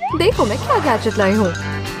 देखो मैं क्या गैजेट लाई हूँ।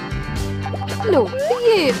 लो,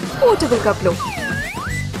 ये पोर्टेबल कप लो।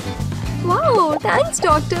 Wow, thanks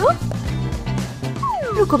doctor.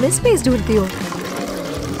 रुको मैं स्पेस ढूंढती हूँ।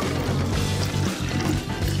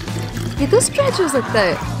 ये तो स्ट्रेच हो सकता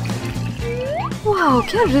है। वाओ,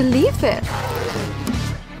 क्या रिलीफ है।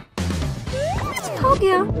 हो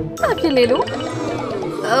गया, आप ये ले लो।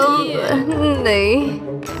 नहीं,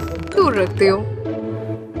 दूर रखती हूँ।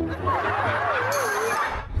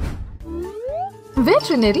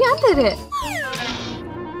 वेटरनरी अंदर है।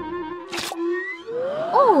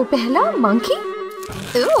 ओह, पहला मंकी।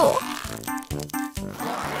 ओह,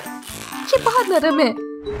 ये बहुत नरम है।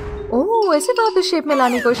 ओह, ऐसे वापस शेप में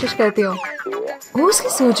लाने की कोशिश करती हूँ। ओह, उसकी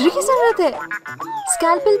सर्जरी की जरूरत है।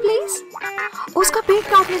 Scalpel please. उसका पेट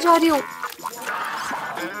काटने जा रही हूँ।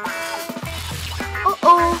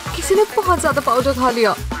 ओह, किसी ने बहुत ज्यादा पाउडर खा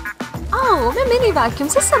लिया। आओ, मैं मिनी वैक्यूम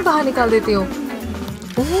से सब बाहर निकाल देती हूँ।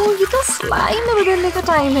 ओह, ये तो स्लाइम में बदलने का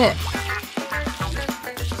टाइम है।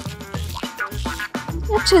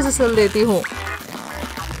 अच्छे से सिल देती हूँ।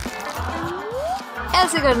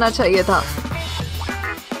 ऐसे करना चाहिए था।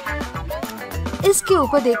 इसके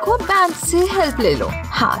ऊपर देखो, बैंड से हेल्प ले लो।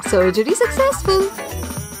 हाँ, सर्जरी सक्सेसफुल।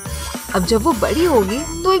 अब जब वो बड़ी होगी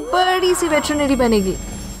तो एक बड़ी सी वेटरनरी बनेगी।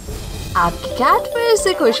 आपकी कैट फिर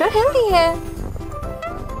से खुश और हेल्दी है।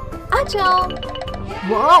 आ जाओ।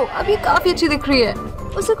 वाओ, अब ये काफी अच्छी दिख रही है।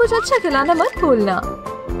 उसे कुछ अच्छा खिलाना मत भूलना।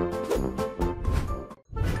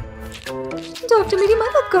 डॉक्टर मेरी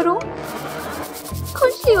मदद करो,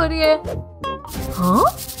 खुशी हो रही है। हाँ?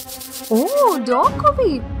 ओह, डॉग को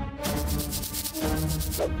भी।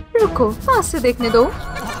 रुको, पास से देखने दो।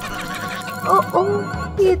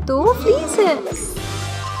 ओह, ये तो फ्लीस है।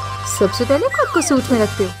 सबसे पहले खुद को सूट में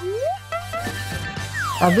रखते हो,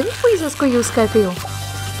 अब इन फ्रीजर्स को यूज करते हो।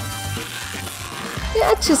 ये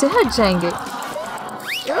अच्छे से हट जाएंगे।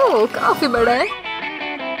 ओह, काफी बड़ा है।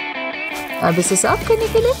 अब इसे साफ करने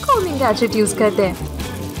के लिए कॉम्बिंग गैजेट यूज करते हैं।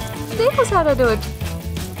 देखो सारा डर्ट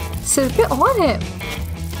सिर पे और है।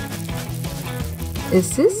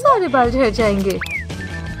 इससे सारे बाल झड़ जाएंगे।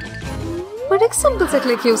 पर एक सिंपल सा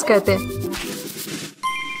क्लिक यूज करते हैं।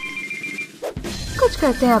 कुछ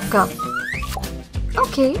करते हैं आपका।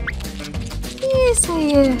 ओके, ये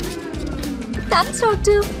सही है। Thanks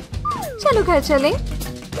doctor. चलो घर चलें।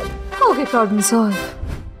 हो गई प्रॉब्लम सॉल्व।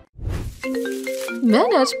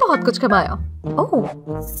 मैंने आज बहुत कुछ कमाया। ओह,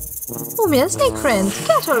 मेरा स्नेक फ्रेंड,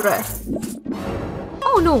 क्या चल रहा है?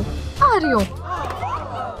 ओह नो, आ रही हूँ।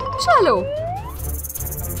 चलो।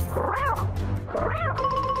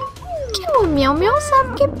 क्यों म्याऊ म्याऊ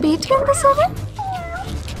सबके पेट के अंदर सर है?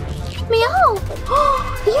 म्याऊ,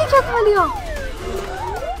 ये क्या खा लिया?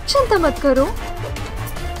 चिंता मत करो।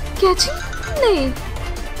 क्या जी? नहीं,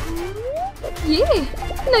 ये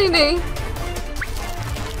नहीं।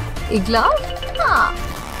 एक ग्लव? हाँ,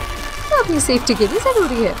 अपनी सेफ्टी के लिए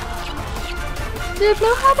जरूरी है। मैं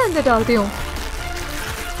अपना हाथ अंदर डालती हूँ,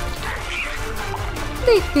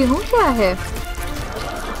 देखती हूँ क्या है।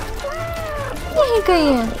 यही कहीं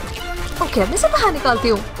है। ओके, मैं इसे बाहर निकालती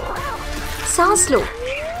हूँ। सांस लो।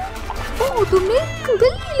 ओह, तुमने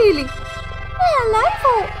गल्ली ले ली। मैं अलाइव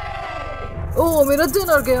हूँ। ओह, मेरा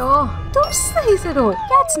डिनर गया। तुम सही से रहो।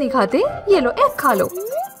 कैट्स नहीं खाते। ये लो, एग खा लो।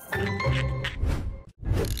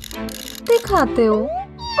 दिखाते हो।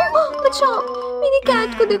 बचाओ, मेरी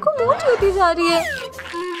कैट को देखो, मोटी होती जा रही है।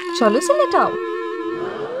 चलो इसे लेटाओ।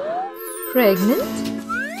 प्रेग्नेंट?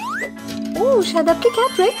 ओह, शायद आपकी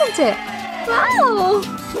कैट प्रेग्नेंट है। वाओ,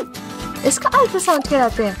 इसका अल्ट्रासाउंड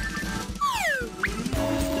कराते हैं।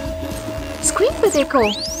 स्क्रीन पे देखो,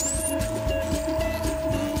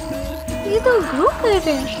 ये तो ग्रो कर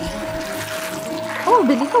रहे हैं। ओह,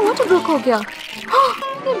 बिल्ली का वाटर ब्रेक हो गया।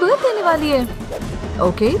 ये बर्थ देने वाली है।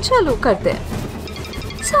 ओके, चलो करते हैं।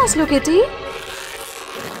 सांस लो किटी।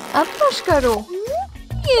 अब पुश करो।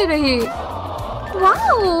 ये रही।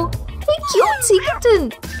 वाओ, ये क्यूट सी किटन।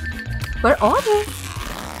 पर और है।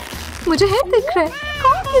 मुझे हेड दिख रहा है।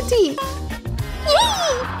 कौन किटी? ये।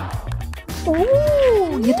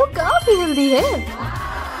 ओह, ये तो काफी हेल्दी है।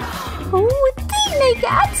 ओह, 3 नई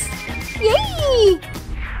कैट्स। ये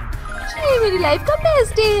मेरी लाइफ का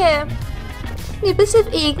बेस्ट डे है। ये पे सिर्फ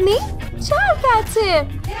एक नहीं, 4 कैट्स है।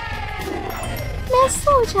 मैं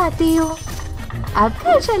सो जाती हूँ। अब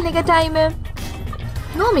घर चलने का टाइम है।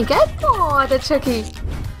 मम्मी कैट बहुत अच्छा की।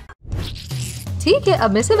 ठीक है,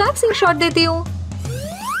 अब मैं इसे वैक्सीन शॉट देती हूँ।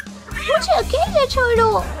 मुझे अकेले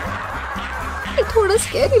छोड़ो। ये थोड़ा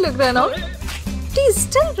स्कैरी लग रहा है ना? प्लीज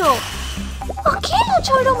स्टिल रहो। अकेला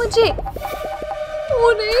छोड़ो मुझे।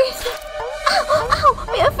 ओ नहीं,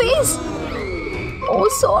 मेरा फेस। Oh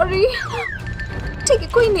sorry. ठीक है,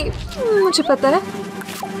 कोई नहीं, मुझे पता है।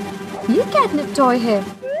 ये कैटनिप टॉय है।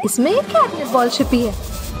 इसमें एक कैटनिप बॉल छिपी है।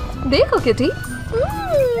 देखो किटी।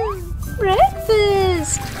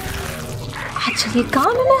 ब्रेकफास्ट। अच्छा, ये काम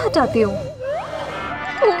है, मैं हटाती हूँ।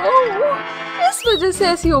 इस वजह से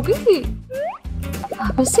ऐसी हो गई थी।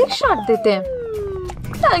 आप इसे एक शॉट देते हैं।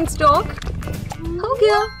 Thanks dog. हो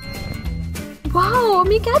गया। वाओ,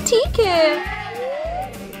 मी क्या ठीक है।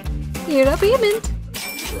 ये रहा पेमेंट।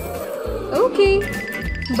 Okay,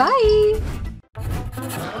 bye.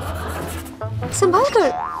 संभाल कर।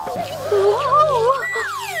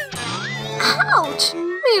 आउच,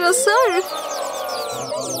 मेरा सर।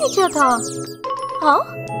 ये क्या था? हाँ?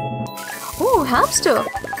 ओह, हैमस्टर।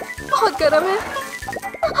 बहुत गर्म है।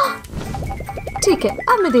 ठीक है,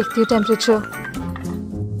 अब मैं देखती हूँ टेम्परेचर।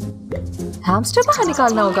 हैमस्टर बाहर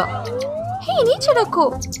निकालना होगा। हे, नीचे रखो।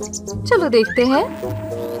 चलो देखते हैं।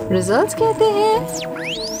 रिजल्ट्स कहते हैं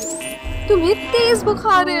तुम्हें तेज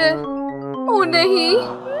बुखार है। ओह नहीं,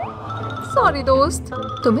 सॉरी दोस्त,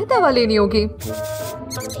 तुम्हें दवा लेनी होगी।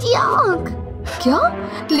 याक, क्या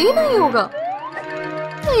लेना ही होगा?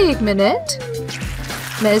 एक मिनट,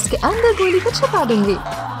 मैं इसके अंदर गोली को छिपा दूंगी।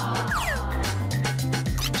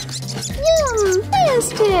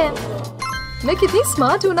 बेस्ट है। मैं कितनी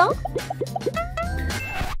स्मार्ट हूँ ना?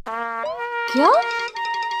 क्या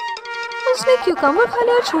उसने क्यूकम्बर खा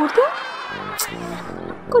लिया और छोड़ दिया?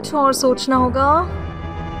 कुछ और सोचना होगा।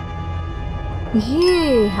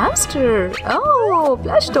 ये हैमस्टर, ओह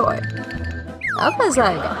प्लश टॉय, अब मजा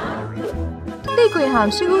आएगा। देखो ये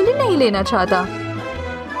हैमस्टर गोली नहीं लेना चाहता,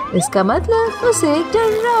 इसका मतलब उसे एक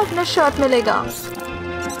डरावना शॉट मिलेगा।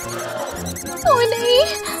 ओह नहीं,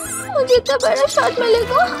 मुझे इतना बड़ा शॉट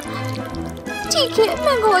मिलेगा। ठीक है,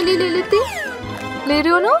 मैं गोली ले लेती। ले रही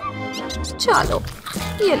हो ना? चलो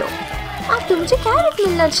ये लो। अब तो मुझे कैरेट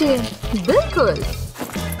मिलना चाहिए। बिल्कुल,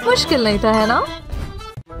 मुश्किल नहीं था है ना?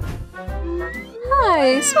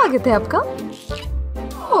 हाय, स्वागत है आपका।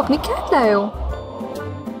 ओ, अपनी कैट लाए हो।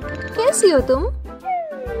 कैसी हो तुम?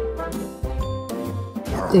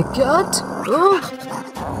 कैट?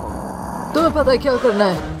 तुम्हें पता है क्या करना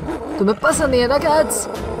है? तुम्हें पसंद नहीं है ना कैट्स?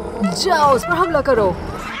 जाओ उस पर हमला करो।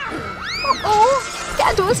 ओह,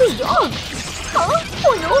 कैट वर्सेस डॉग। हाँ,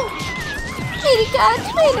 ओह नो, मेरी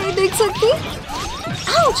कैट मैं नहीं देख सकती।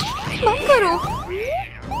 आउच, बंद करो।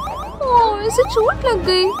 ओह, इसे चोट लग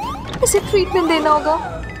गई। इसे ट्रीटमेंट देना होगा।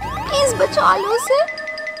 प्लीज बचा लो इसे।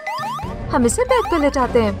 हम इसे बेड पे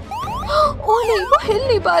लेटाते हैं। ओह नहीं, वो हिल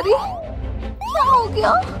नहीं पा रही। क्या हो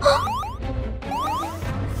गया?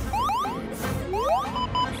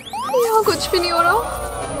 यहाँ कुछ भी नहीं हो रहा।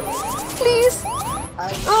 प्लीज।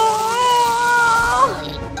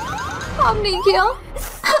 काम नहीं किया।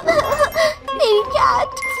 मेरी कैट,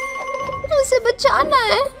 उसे बचाना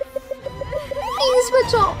है। प्लीज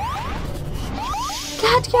बचाओ।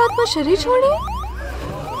 कैट की आत्मा शरीर छोड़े।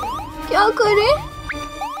 क्या करे?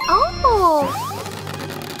 ओह,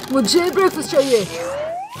 मुझे ब्रेकफास्ट चाहिए।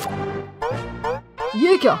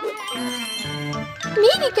 ये क्या?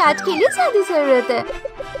 मेरी कैट के लिए ज्यादा जरूरत है।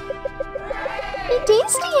 ये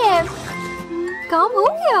टेस्टी है। काम हो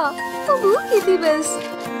गया, वो भूखी थी बस।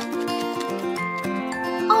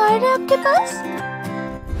 और आपके पास?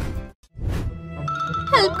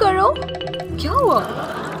 हेल्प करो। क्या हुआ?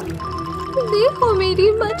 देखो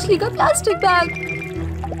मेरी मछली का प्लास्टिक बैग।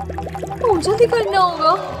 जल्दी करना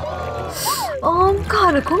होगा।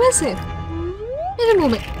 कहाँ रखूं मैं इसे? मेरे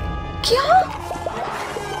मुंह में। क्या?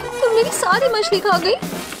 तुम मेरी सारी मछली खा गई?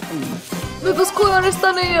 मेरे पास कोई और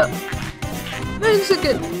रास्ता नहीं है। एक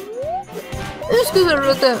सेकंड, इसकी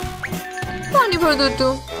जरूरत है। पानी भर देती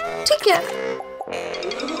हूँ। ठीक है,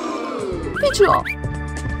 पीछे आओ।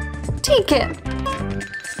 ठीक है,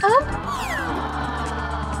 अब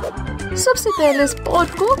सबसे पहले इस पॉट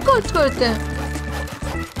को कट करते हैं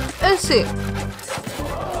ऐसे।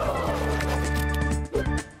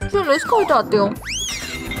 चलो इसको हटाते हो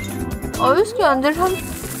और इसके अंदर हम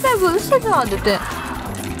पेबल्स सजा देते हैं।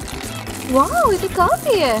 वाह, ये तो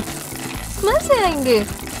काफी है। मजे आएंगे।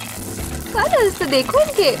 कलर्स तो देखो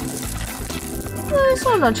इनके। ऐसा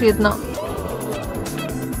होना चाहिए इतना।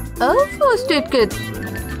 अब फर्स्ट एड किट।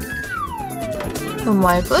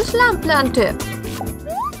 हमारे पास लैम्प प्लांट है।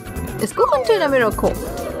 इसको कंटेनर में रखो।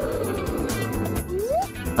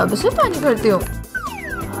 अब इसे पानी भरती हूँ।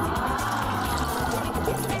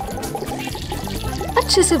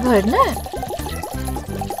 अच्छे से भरना है।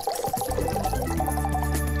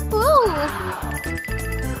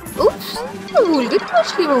 उप्स, भूल गई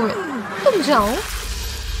मछली मुंह में। तुम जाओ।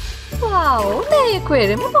 वाओ, मैं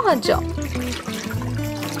एक्वेरियम में पहुंच जाओ।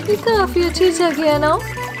 ये काफी अच्छी जगह है ना?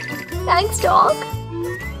 Thanks dog.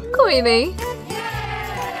 कोई नहीं।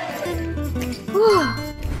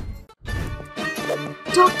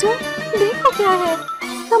 डॉक्टर, देखो क्या है।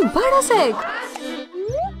 हम बड़ा सा एग।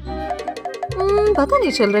 पता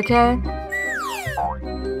नहीं चल रहा क्या है।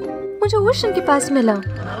 मुझे ओशन के पास मिला।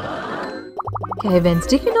 क्या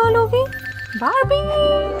वेंसडे की डॉल होगी? बार्बी?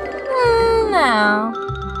 ना।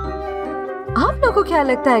 आप लोगों को क्या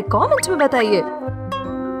लगता है? कमेंट्स में बताइए।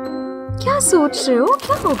 क्या सोच रहे हो?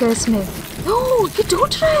 क्या होगा इसमें? ओह, ये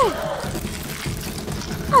टूट रहा है।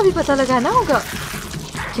 अभी पता लगाना होगा।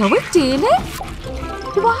 क्या वो टेल है?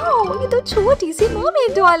 वाह, ये तो छोटी सी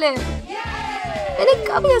मरमेड डॉल है। मैंने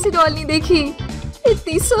कभी ऐसी डॉल नहीं देखी।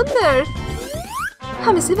 इतनी सुंदर।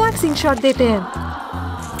 हम इसे वैक्सिंग शॉट देते हैं।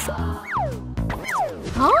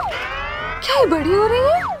 हाँ, क्या ये बड़ी हो रही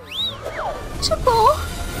है? छुपो।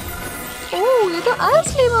 ओह, ये तो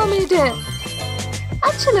असली मरमेड है।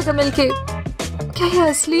 अच्छा लगा मिलके। क्या ये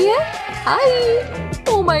असली है? हाय।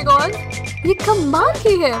 ओह माय गॉड, ये कमाल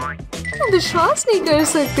की है। मैं विश्वास नहीं कर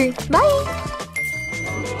सकती। बाय।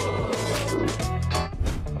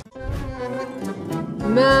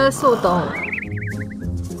 मैं सोता हूँ।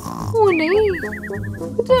 ओह नहीं,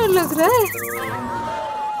 डर लग रहा है।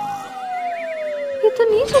 ये तो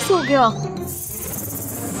नीचे सो गया।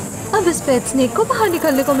 अब इस पेट स्नेक को बाहर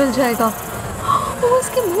निकलने को मिल जाएगा। वो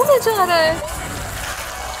उसके मुंह में जा रहा है।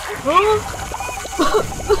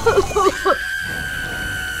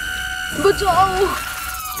 बचाओ।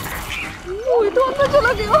 वो तो अंदर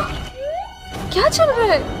चला गया। क्या चल रहा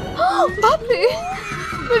है? बाप रे,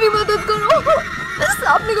 मेरी मदद करो,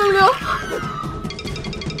 सांप निकल गया।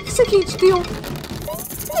 इसे खींचती हूँ।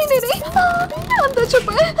 नहीं नहीं नहीं, अंदर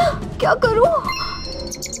छुपा है, क्या करूँ?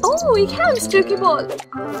 ओह, एक हैमस्टर की बॉल।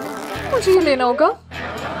 मुझे ये लेना होगा।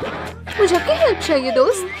 मुझे आपकी हेल्प चाहिए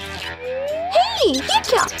दोस्त। हे, ये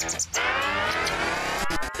क्या?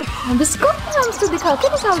 अब इसको हैमस्टर दिखा के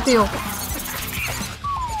निकालती हूँ।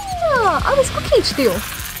 अब इसको खींचती हूँ।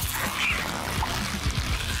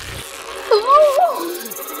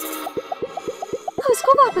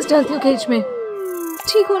 इसको वापस डालती हूँ केज में।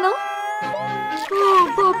 ठीक हो ना?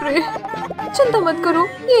 बाप रे, चिंता मत करो,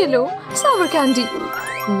 ये लो सावर कैंडी।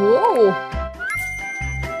 वो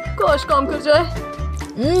काश काम कर जाए।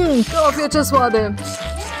 काफी अच्छा स्वाद है।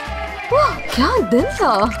 वाह, क्या दिन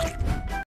था।